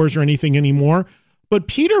tours or anything anymore. But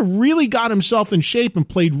Peter really got himself in shape and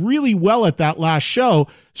played really well at that last show.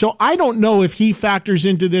 So I don't know if he factors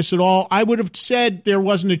into this at all. I would have said there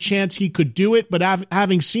wasn't a chance he could do it, but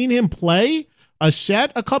having seen him play a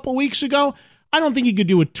set a couple weeks ago, I don't think he could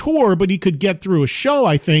do a tour, but he could get through a show,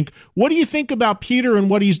 I think. What do you think about Peter and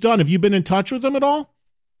what he's done? Have you been in touch with him at all?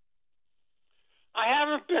 I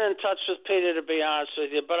haven't been in touch with Peter, to be honest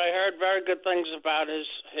with you, but I heard very good things about his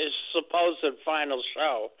supposed final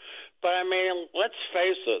show. But I mean, let's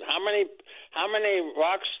face it. How many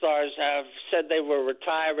rock stars have said they were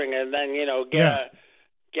retiring and then, you know, get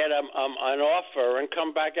an offer and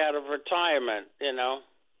come back out of retirement? You know.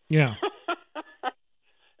 Yeah.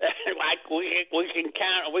 Like we can't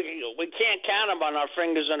count them on our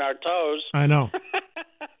fingers and our toes. I know.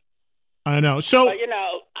 I know. So, but, you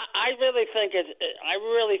know, I really think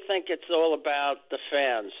it's all about the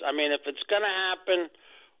fans. I mean, if it's going to happen,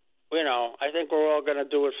 you know, I think we're all going to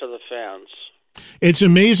do it for the fans. It's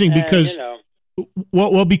amazing because,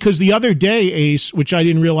 because the other day, Ace, which I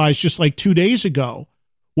didn't realize just like 2 days ago,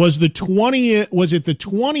 was the 20th. Was it the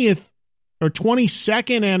 20th or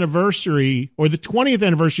 22nd anniversary or the 20th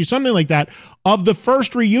anniversary, something like that, of the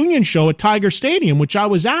first reunion show at Tiger Stadium, which I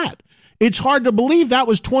was at? It's hard to believe that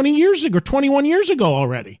was 20 years ago, 21 years ago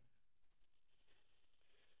already.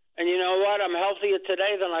 And you know what? I'm healthier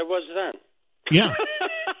today than I was then. Yeah.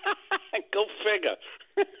 Go figure.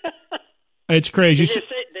 It's crazy. Did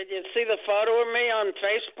you see the photo of me on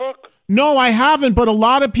Facebook? No, I haven't, but a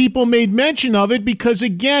lot of people made mention of it because,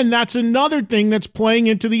 again, that's another thing that's playing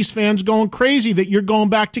into these fans going crazy, that you're going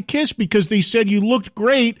back to Kiss because they said you looked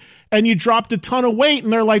great and you dropped a ton of weight,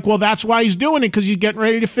 and they're like, well, that's why he's doing it, because he's getting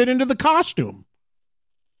ready to fit into the costume.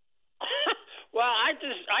 Well,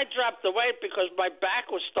 I dropped the weight because my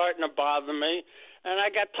back was starting to bother me. And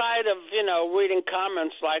I got tired of, you know, reading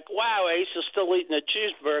comments like, wow, Ace is still eating the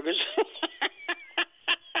cheeseburgers.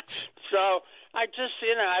 So I just,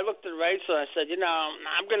 you know, I looked at Rachel and I said, you know,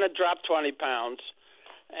 I'm going to drop 20 pounds.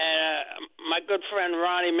 And my good friend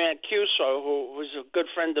Ronnie Mancuso, who was a good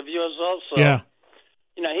friend of yours also,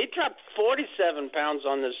 you know, he dropped 47 pounds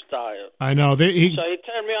on this diet. I know. So he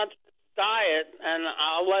turned me on to the diet, and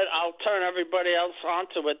I'll turn everybody else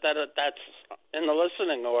onto it that's in the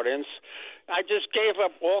listening audience. I just gave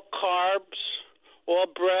up all carbs, all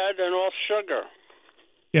bread, and all sugar.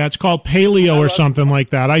 Yeah, it's called paleo or something like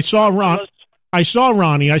that. I saw Ronnie. I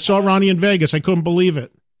saw Ronnie in Vegas. I couldn't believe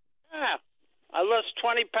it. Yeah, I lost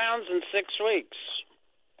 20 pounds in 6 weeks.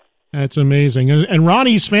 That's amazing. And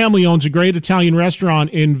Ronnie's family owns a great Italian restaurant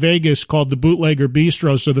in Vegas called the Bootlegger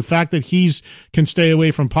Bistro. So the fact that can stay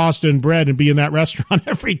away from pasta and bread and be in that restaurant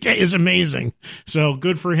every day is amazing. So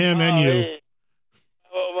good for him and you.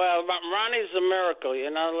 Well, Ronnie's a miracle. You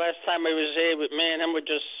know, last time he was here, me and him were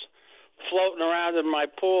just floating around in my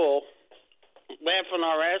pool, laughing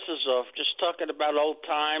our asses off, just talking about old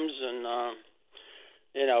times and,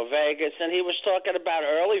 you know, Vegas. And he was talking about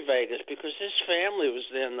early Vegas because his family was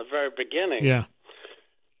there in the very beginning. Yeah.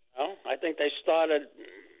 You know, I think they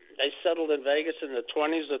settled in Vegas in the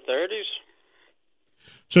 20s or 30s.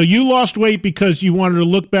 So you lost weight because you wanted to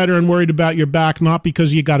look better and worried about your back, not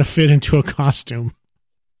because you got to fit into a costume.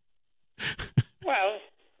 Well,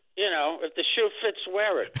 you know, if the shoe fits,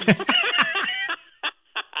 wear it.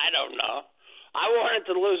 I don't know. I wanted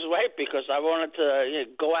to lose weight because I wanted to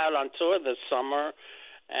go out on tour this summer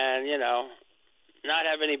and, not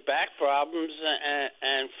have any back problems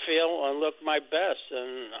and feel and look my best.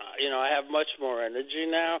 And, I have much more energy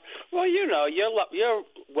now. Well, your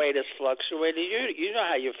weight has fluctuated. You know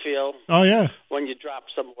how you feel. Oh, yeah. When you drop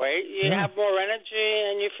some weight. You have more energy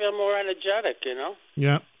and you feel more energetic,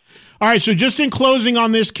 Yeah. All right, so just in closing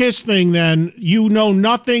on this Kiss thing then, you know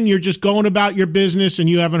nothing, you're just going about your business, and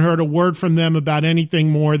you haven't heard a word from them about anything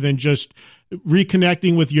more than just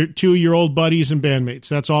reconnecting with your 2 of your old buddies and bandmates.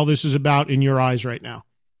 That's all this is about in your eyes right now.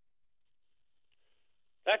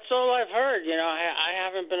 That's all I've heard. I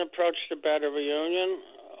haven't been approached about a reunion,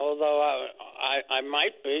 although I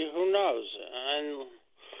might be. Who knows? And,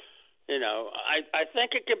 I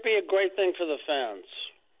think it could be a great thing for the fans,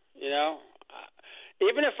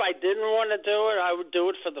 Even if I didn't want to do it, I would do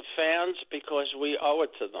it for the fans because we owe it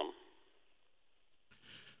to them.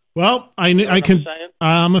 Well,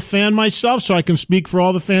 I'm a fan myself, so I can speak for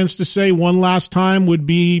all the fans to say one last time would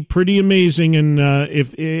be pretty amazing. And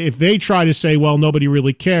if they try to say, well, nobody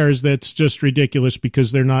really cares, that's just ridiculous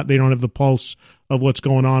because they don't have the pulse of what's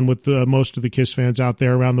going on with most of the Kiss fans out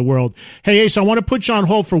there around the world. Hey, Ace, I want to put you on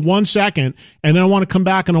hold for 1 second, and then I want to come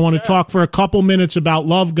back and I want to talk for a couple minutes about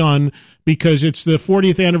Love Gun, because it's the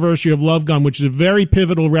 40th anniversary of Love Gun, which is a very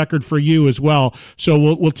pivotal record for you as well. So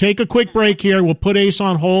we'll take a quick break here. We'll put Ace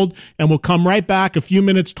on hold, and we'll come right back a few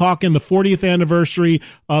minutes talking the 40th anniversary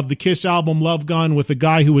of the Kiss album Love Gun with a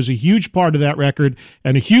guy who was a huge part of that record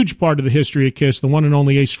and a huge part of the history of Kiss, the one and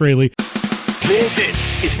only Ace Frehely. This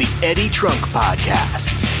is the Eddie Trunk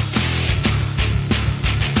Podcast.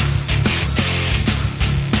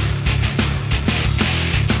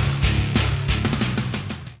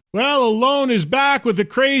 Well, Alone is back with a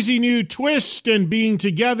crazy new twist, and being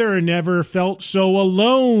together never felt so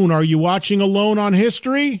alone. Are you watching Alone on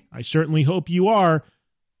History? I certainly hope you are.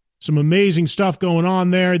 Some amazing stuff going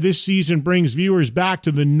on there. This season brings viewers back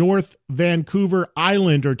to North Vancouver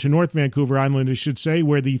Island, I should say,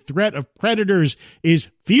 where the threat of predators is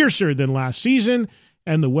fiercer than last season,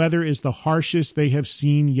 and the weather is the harshest they have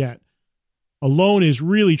seen yet. Alone is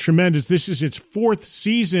really tremendous. This is its 4th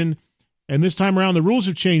season, and this time around the rules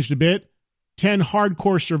have changed a bit. 10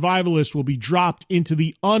 hardcore survivalists will be dropped into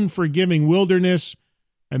the unforgiving wilderness,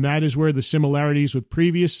 and that is where the similarities with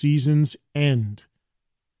previous seasons end.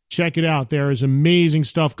 Check it out. There is amazing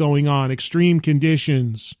stuff going on. Extreme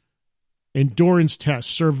conditions, endurance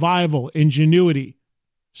tests, survival, ingenuity,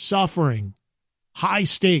 suffering, high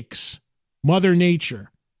stakes, Mother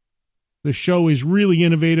Nature. The show is really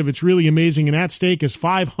innovative. It's really amazing. And at stake is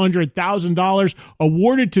 $500,000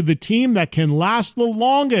 awarded to the team that can last the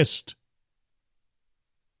longest.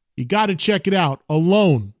 You got to check it out.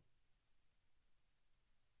 Alone.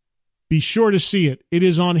 Be sure to see it. It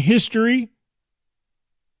is on History,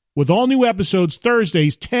 with all new episodes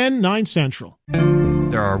Thursdays, 10/9 Central.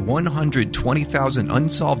 There are 120,000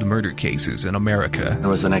 unsolved murder cases in America. It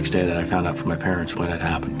was the next day that I found out from my parents what had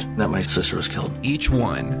happened, that my sister was killed. Each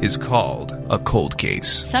one is called a cold case.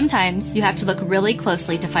 Sometimes you have to look really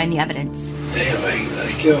closely to find the evidence. Damn,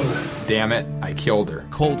 I killed her. Damn it, I killed her.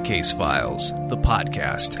 Cold Case Files, the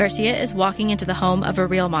podcast. Garcia is walking into the home of a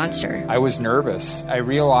real monster. I was nervous. I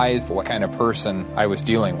realized what kind of person I was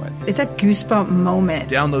dealing with. It's a goosebump moment.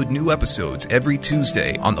 Download new episodes every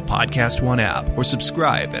Tuesday on the Podcast One app or subscribe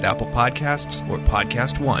at Apple Podcasts or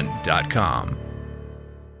PodcastOne.com.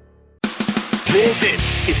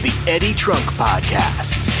 This is the Eddie Trunk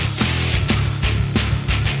Podcast.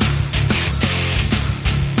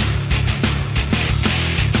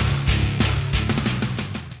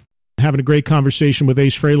 Having a great conversation with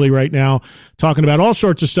Ace Frehely right now, talking about all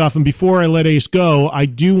sorts of stuff. And before I let Ace go, I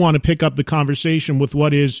do want to pick up the conversation with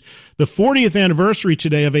what is the 40th anniversary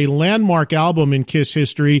today of a landmark album in Kiss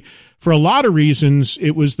history. For a lot of reasons,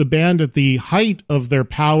 it was the band at the height of their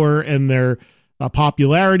power and their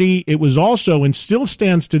popularity. It was also, and still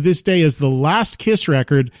stands to this day, as the last Kiss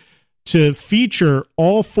record to feature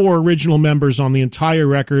all 4 original members on the entire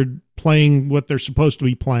record playing what they're supposed to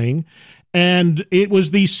be playing. And it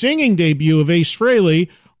was the singing debut of Ace Frehely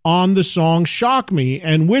on the song Shock Me.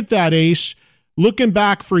 And with that, Ace, looking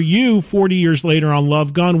back for you 40 years later on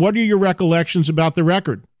Love Gun, what are your recollections about the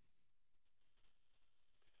record?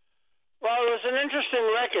 Well, it was an interesting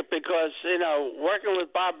record because, working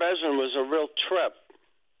with Bob Ezrin was a real trip.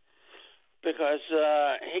 Because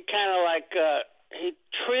he kind of he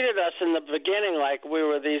treated us in the beginning like we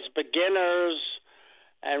were these beginners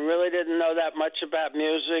and really didn't know that much about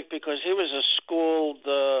music because he was a schooled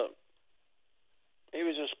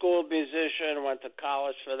school musician, went to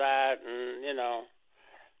college for that, and, you know,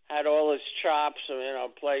 had all his chops, and, you know,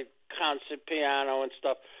 played concert piano and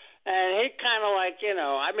stuff. And he kind of like, you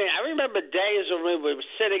know, I mean, I remember days when we were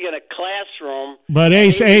sitting in a classroom. But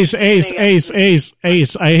Ace, I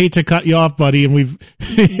hate to cut you off, buddy. And we've,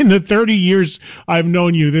 in the 30 years I've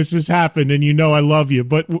known you, this has happened, and you know I love you.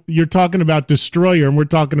 But you're talking about Destroyer, and we're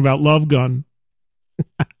talking about Love Gun.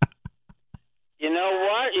 You know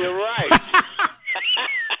what? You're right.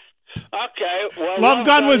 Okay. Well, Love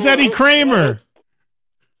Gun was Eddie Kramer.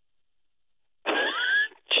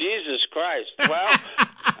 Jesus Christ. Well,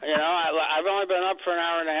 you know, I've only been up for an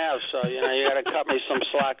hour and a half, so, you know, you got to cut me some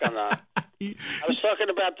slack on that. I was talking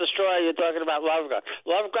about Destroyer, you're talking about Love Gun.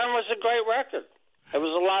 Love Gun was a great record. It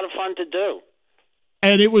was a lot of fun to do.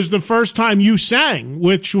 And it was the first time you sang,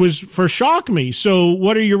 which was for Shock Me. So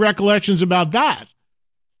what are your recollections about that?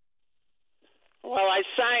 Well, I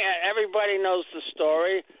sang, everybody knows the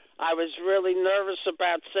story. I was really nervous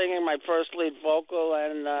about singing my first lead vocal,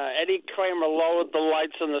 and Eddie Kramer lowered the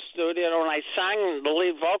lights in the studio, and I sang the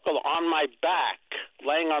lead vocal on my back,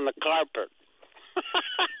 laying on the carpet.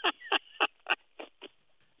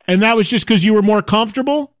 And that was just because you were more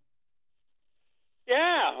comfortable?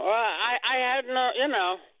 Yeah, well, I had no, you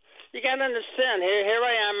know, you got to understand, here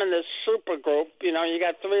I am in this super group, you know, you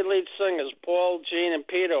got three lead singers, Paul, Gene, and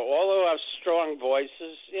Peter, all who have strong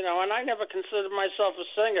voices, you know, and I never considered myself a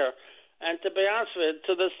singer. And to be honest with you,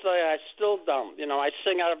 to this day, I still don't. You know, I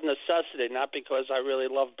sing out of necessity, not because I really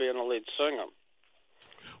love being a lead singer.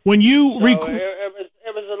 When you it was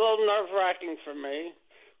a little nerve-wracking for me,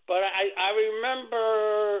 but I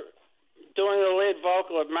remember doing the lead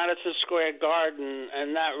vocal at Madison Square Garden,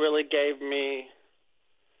 and that really gave me,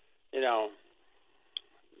 you know,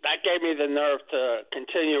 that gave me the nerve to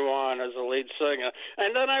continue on as a lead singer.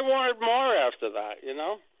 And then I wanted more after that, you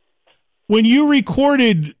know? When you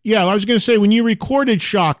recorded, when you recorded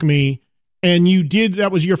Shock Me, and you did,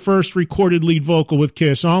 that was your first recorded lead vocal with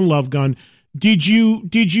Kiss on Love Gun, did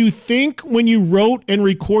you think when you wrote and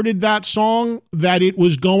recorded that song that it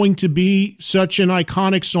was going to be such an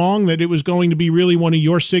iconic song, that it was going to be really one of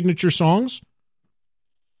your signature songs?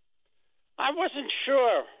 I wasn't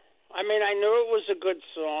sure. I mean, I knew it was a good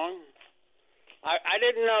song. I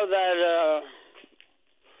didn't know that.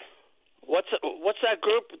 What's that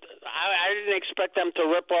group? I didn't expect them to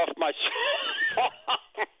rip off my song.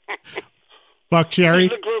 Buck Cherry.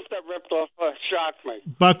 Who's the group that ripped off Shock Me?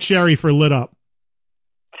 Buck Cherry for Lit Up.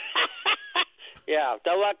 Yeah,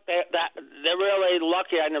 they're really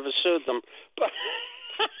lucky I never sued them. But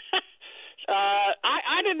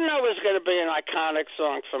I didn't know it was going to be an iconic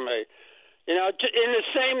song for me. You know, in the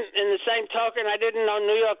same token, I didn't know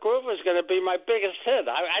New York Groove was going to be my biggest hit.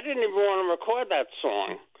 I didn't even want to record that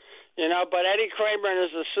song. You know, but Eddie Kramer and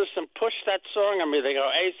his assistant pushed that song on me. They go,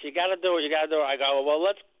 Ace, you got to do it, you got to do it. I go, well,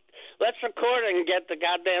 let's record it and get the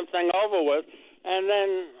goddamn thing over with. And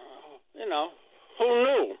then, you know, who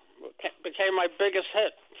knew? It became my biggest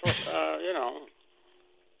hit, you know.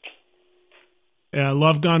 Yeah,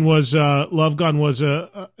 Love Gun was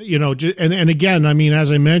you know, and again, I mean,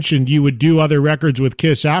 as I mentioned, you would do other records with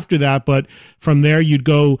Kiss after that, but from there you'd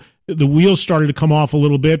go, the wheels started to come off a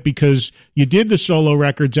little bit because you did the solo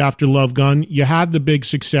records after Love Gun. You had the big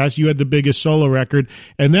success. You had the biggest solo record.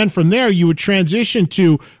 And then from there, you would transition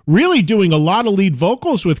to really doing a lot of lead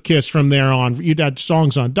vocals with Kiss from there on. You'd had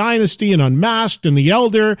songs on Dynasty and Unmasked and The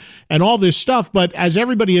Elder and all this stuff. But as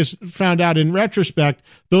everybody has found out in retrospect,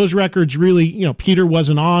 those records really, you know, Peter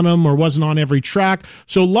wasn't on them or wasn't on every track.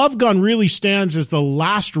 So Love Gun really stands as the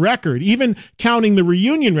last record. Even counting the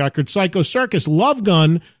reunion record, Psycho Circus, Love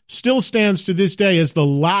Gun still stands to this day as the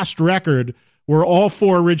last record where all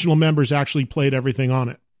four original members actually played everything on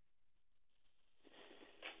it.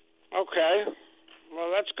 Okay.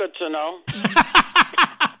 Well, that's good to know.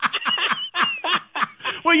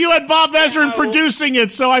 Well, you had Bob Ezrin producing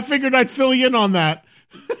it, so I figured I'd fill you in on that.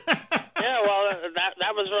 Yeah, well,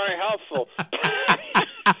 that was very helpful.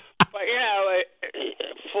 But, you know,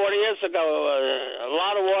 40 years ago, a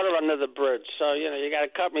lot of water under the bridge. So, you know, you got to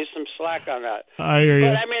cut me some slack on that. I hear you.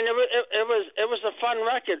 But, I mean, it was a fun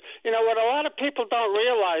record. You know, what a lot of people don't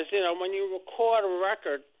realize, you know, when you record a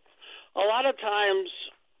record, a lot of times,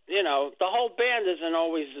 you know, the whole band isn't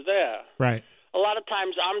always there. Right. A lot of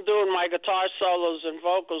times I'm doing my guitar solos and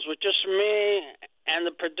vocals with just me and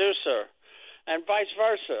the producer and vice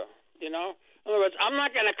versa, you know. In other words, I'm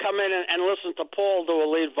not going to come in and listen to Paul do a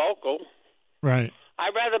lead vocal. Right.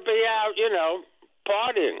 I'd rather be out, you know,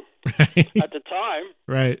 partying at the time.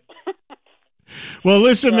 Right. Well,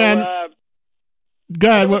 listen, man. Go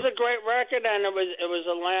ahead. It was a great record, and it was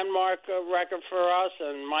a landmark record for us.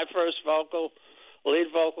 And my first vocal lead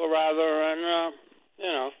vocal rather, and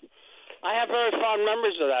I have very fond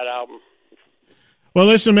memories of that album. Well,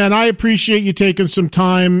 listen, man, I appreciate you taking some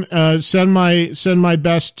time. Send my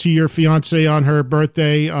best to your fiance on her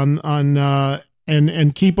birthday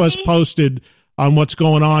and keep us posted on what's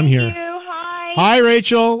going on here. Thank you. Hi. Hi,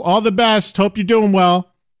 Rachel. All the best. Hope you're doing well.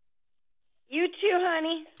 You too,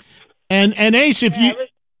 honey. And Ace, if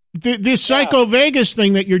this Psycho Vegas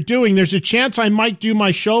thing that you're doing, there's a chance I might do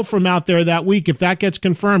my show from out there that week. If that gets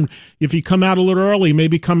confirmed, if you come out a little early,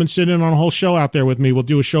 maybe come and sit in on a whole show out there with me. We'll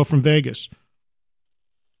do a show from Vegas.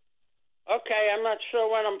 Okay, I'm not sure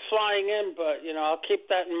when I'm flying in, but, I'll keep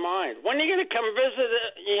that in mind. When are you going to come visit?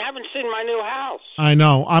 You haven't seen my new house. I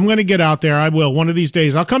know. I'm going to get out there. I will. One of these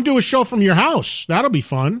days. I'll come do a show from your house. That'll be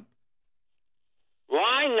fun.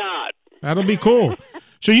 Why not? That'll be cool.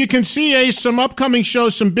 So you can see, Ace, some upcoming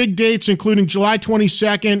shows, some big dates, including July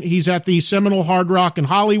 22nd. He's at the Seminole Hard Rock in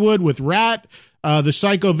Hollywood with Rat. The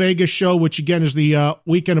Psycho Vegas show, which again is the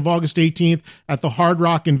weekend of August 18th at the Hard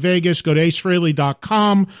Rock in Vegas. Go to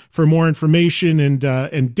acefrehely.com for more information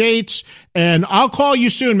and dates. And I'll call you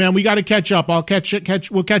soon, man. We got to catch up. We'll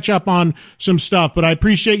catch up on some stuff. But I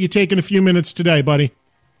appreciate you taking a few minutes today, buddy.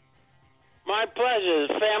 My pleasure. Is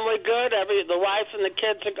family good? The wife and the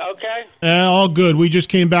kids are okay? All good. We just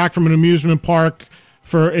came back from an amusement park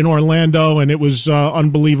in Orlando, and it was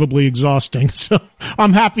unbelievably exhausting. So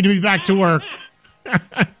I'm happy to be back to work. I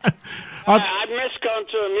miss going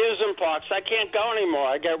to amusement parks. I can't go anymore.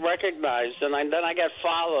 I get recognized, and then I get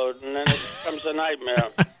followed, and then it becomes a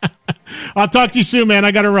nightmare. I'll talk to you soon, man.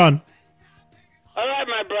 I got to run. All right,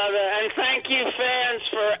 my brother, and thank you, fans,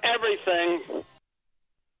 for everything.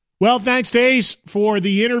 Well, thanks to Ace for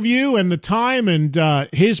the interview and the time and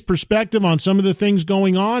his perspective on some of the things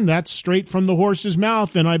going on. That's straight from the horse's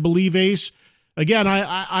mouth, and I believe Ace. Again,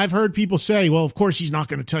 I've heard people say, well, of course he's not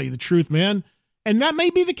going to tell you the truth, man. And that may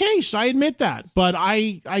be the case. I admit that. But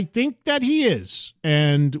I think that he is.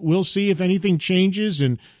 And we'll see if anything changes.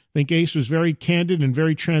 And I think Ace was very candid and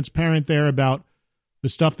very transparent there about the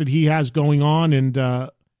stuff that he has going on. And,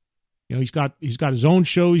 he's got his own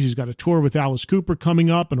shows. He's got a tour with Alice Cooper coming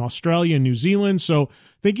up in Australia and New Zealand. So I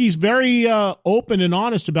think he's very open and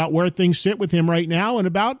honest about where things sit with him right now and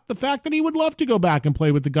about the fact that he would love to go back and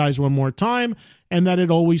play with the guys one more time, and that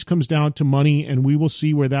it always comes down to money, and we will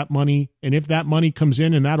see where that money, and if that money comes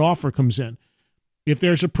in and that offer comes in. If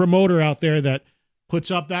there's a promoter out there that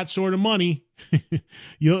puts up that sort of money,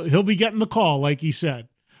 he'll be getting the call, like he said.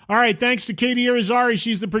 All right, thanks to Katie Irizarry.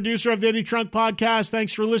 She's the producer of the Eddie Trunk Podcast.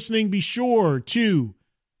 Thanks for listening. Be sure to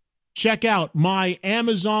check out my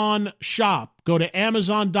Amazon shop. Go to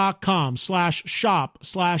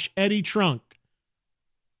amazon.com/shop/Eddie Trunk.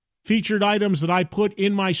 Featured items that I put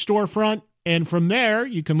in my storefront. And from there,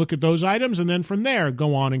 you can look at those items. And then from there,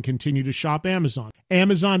 go on and continue to shop Amazon.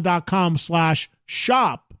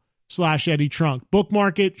 Amazon.com/shop/Eddie Trunk.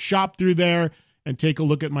 Bookmark it, shop through there, and take a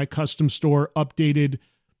look at my custom store updated.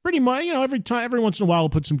 Pretty much, every once in a while, we'll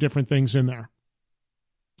put some different things in there.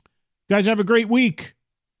 Guys, have a great week.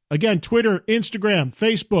 Again, Twitter, Instagram,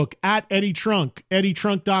 Facebook, at Eddie Trunk.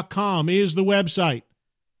 EddieTrunk.com is the website.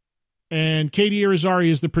 And Katie Irizarry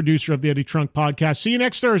is the producer of the Eddie Trunk Podcast. See you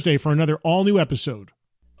next Thursday for another all-new episode.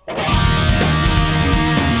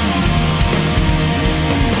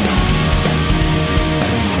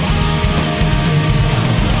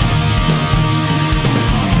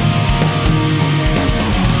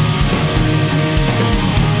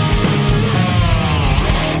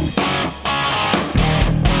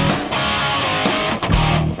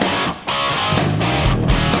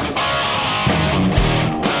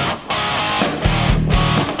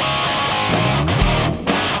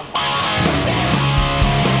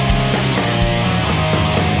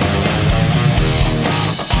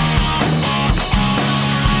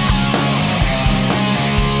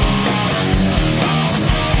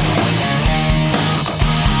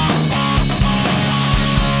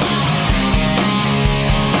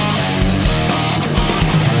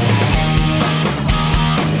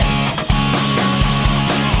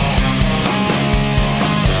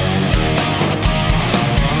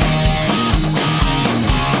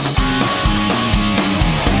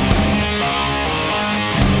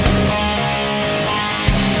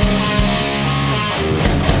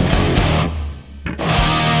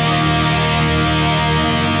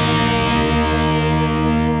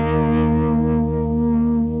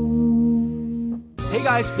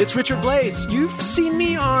 guys, it's Richard Blais. You've seen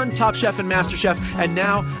me on Top Chef and Master Chef, and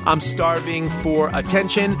now I'm starving for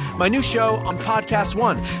attention. My new show on Podcast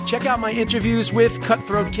One. Check out my interviews with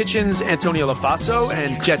Cutthroat Kitchen's Antonio LaFaso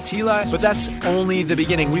and Jet Tila, but that's only the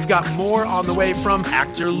beginning. We've got more on the way from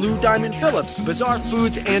actor Lou Diamond Phillips, Bizarre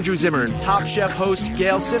Foods' Andrew Zimmern, Top Chef host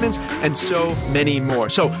Gail Simmons, and so many more.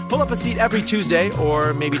 So pull up a seat every Tuesday,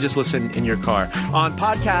 or maybe just listen in your car on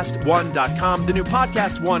podcastone.com, the new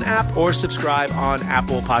Podcast One app, or subscribe on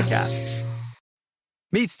Apple Podcasts.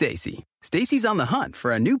 Meet Stacy. Stacy's on the hunt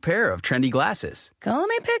for a new pair of trendy glasses. Call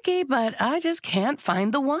me picky, but I just can't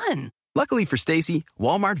find the one. Luckily for Stacy,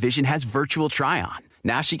 Walmart Vision has virtual try-on.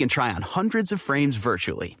 Now she can try on hundreds of frames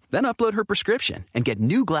virtually, then upload her prescription and get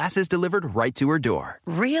new glasses delivered right to her door.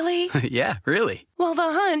 Really? Yeah, really. Well, the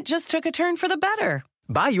hunt just took a turn for the better.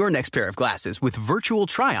 Buy your next pair of glasses with virtual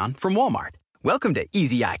try-on from Walmart. Welcome to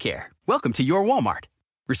Easy Eye Care. Welcome to your Walmart.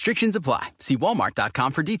 Restrictions apply. See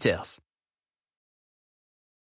walmart.com for details.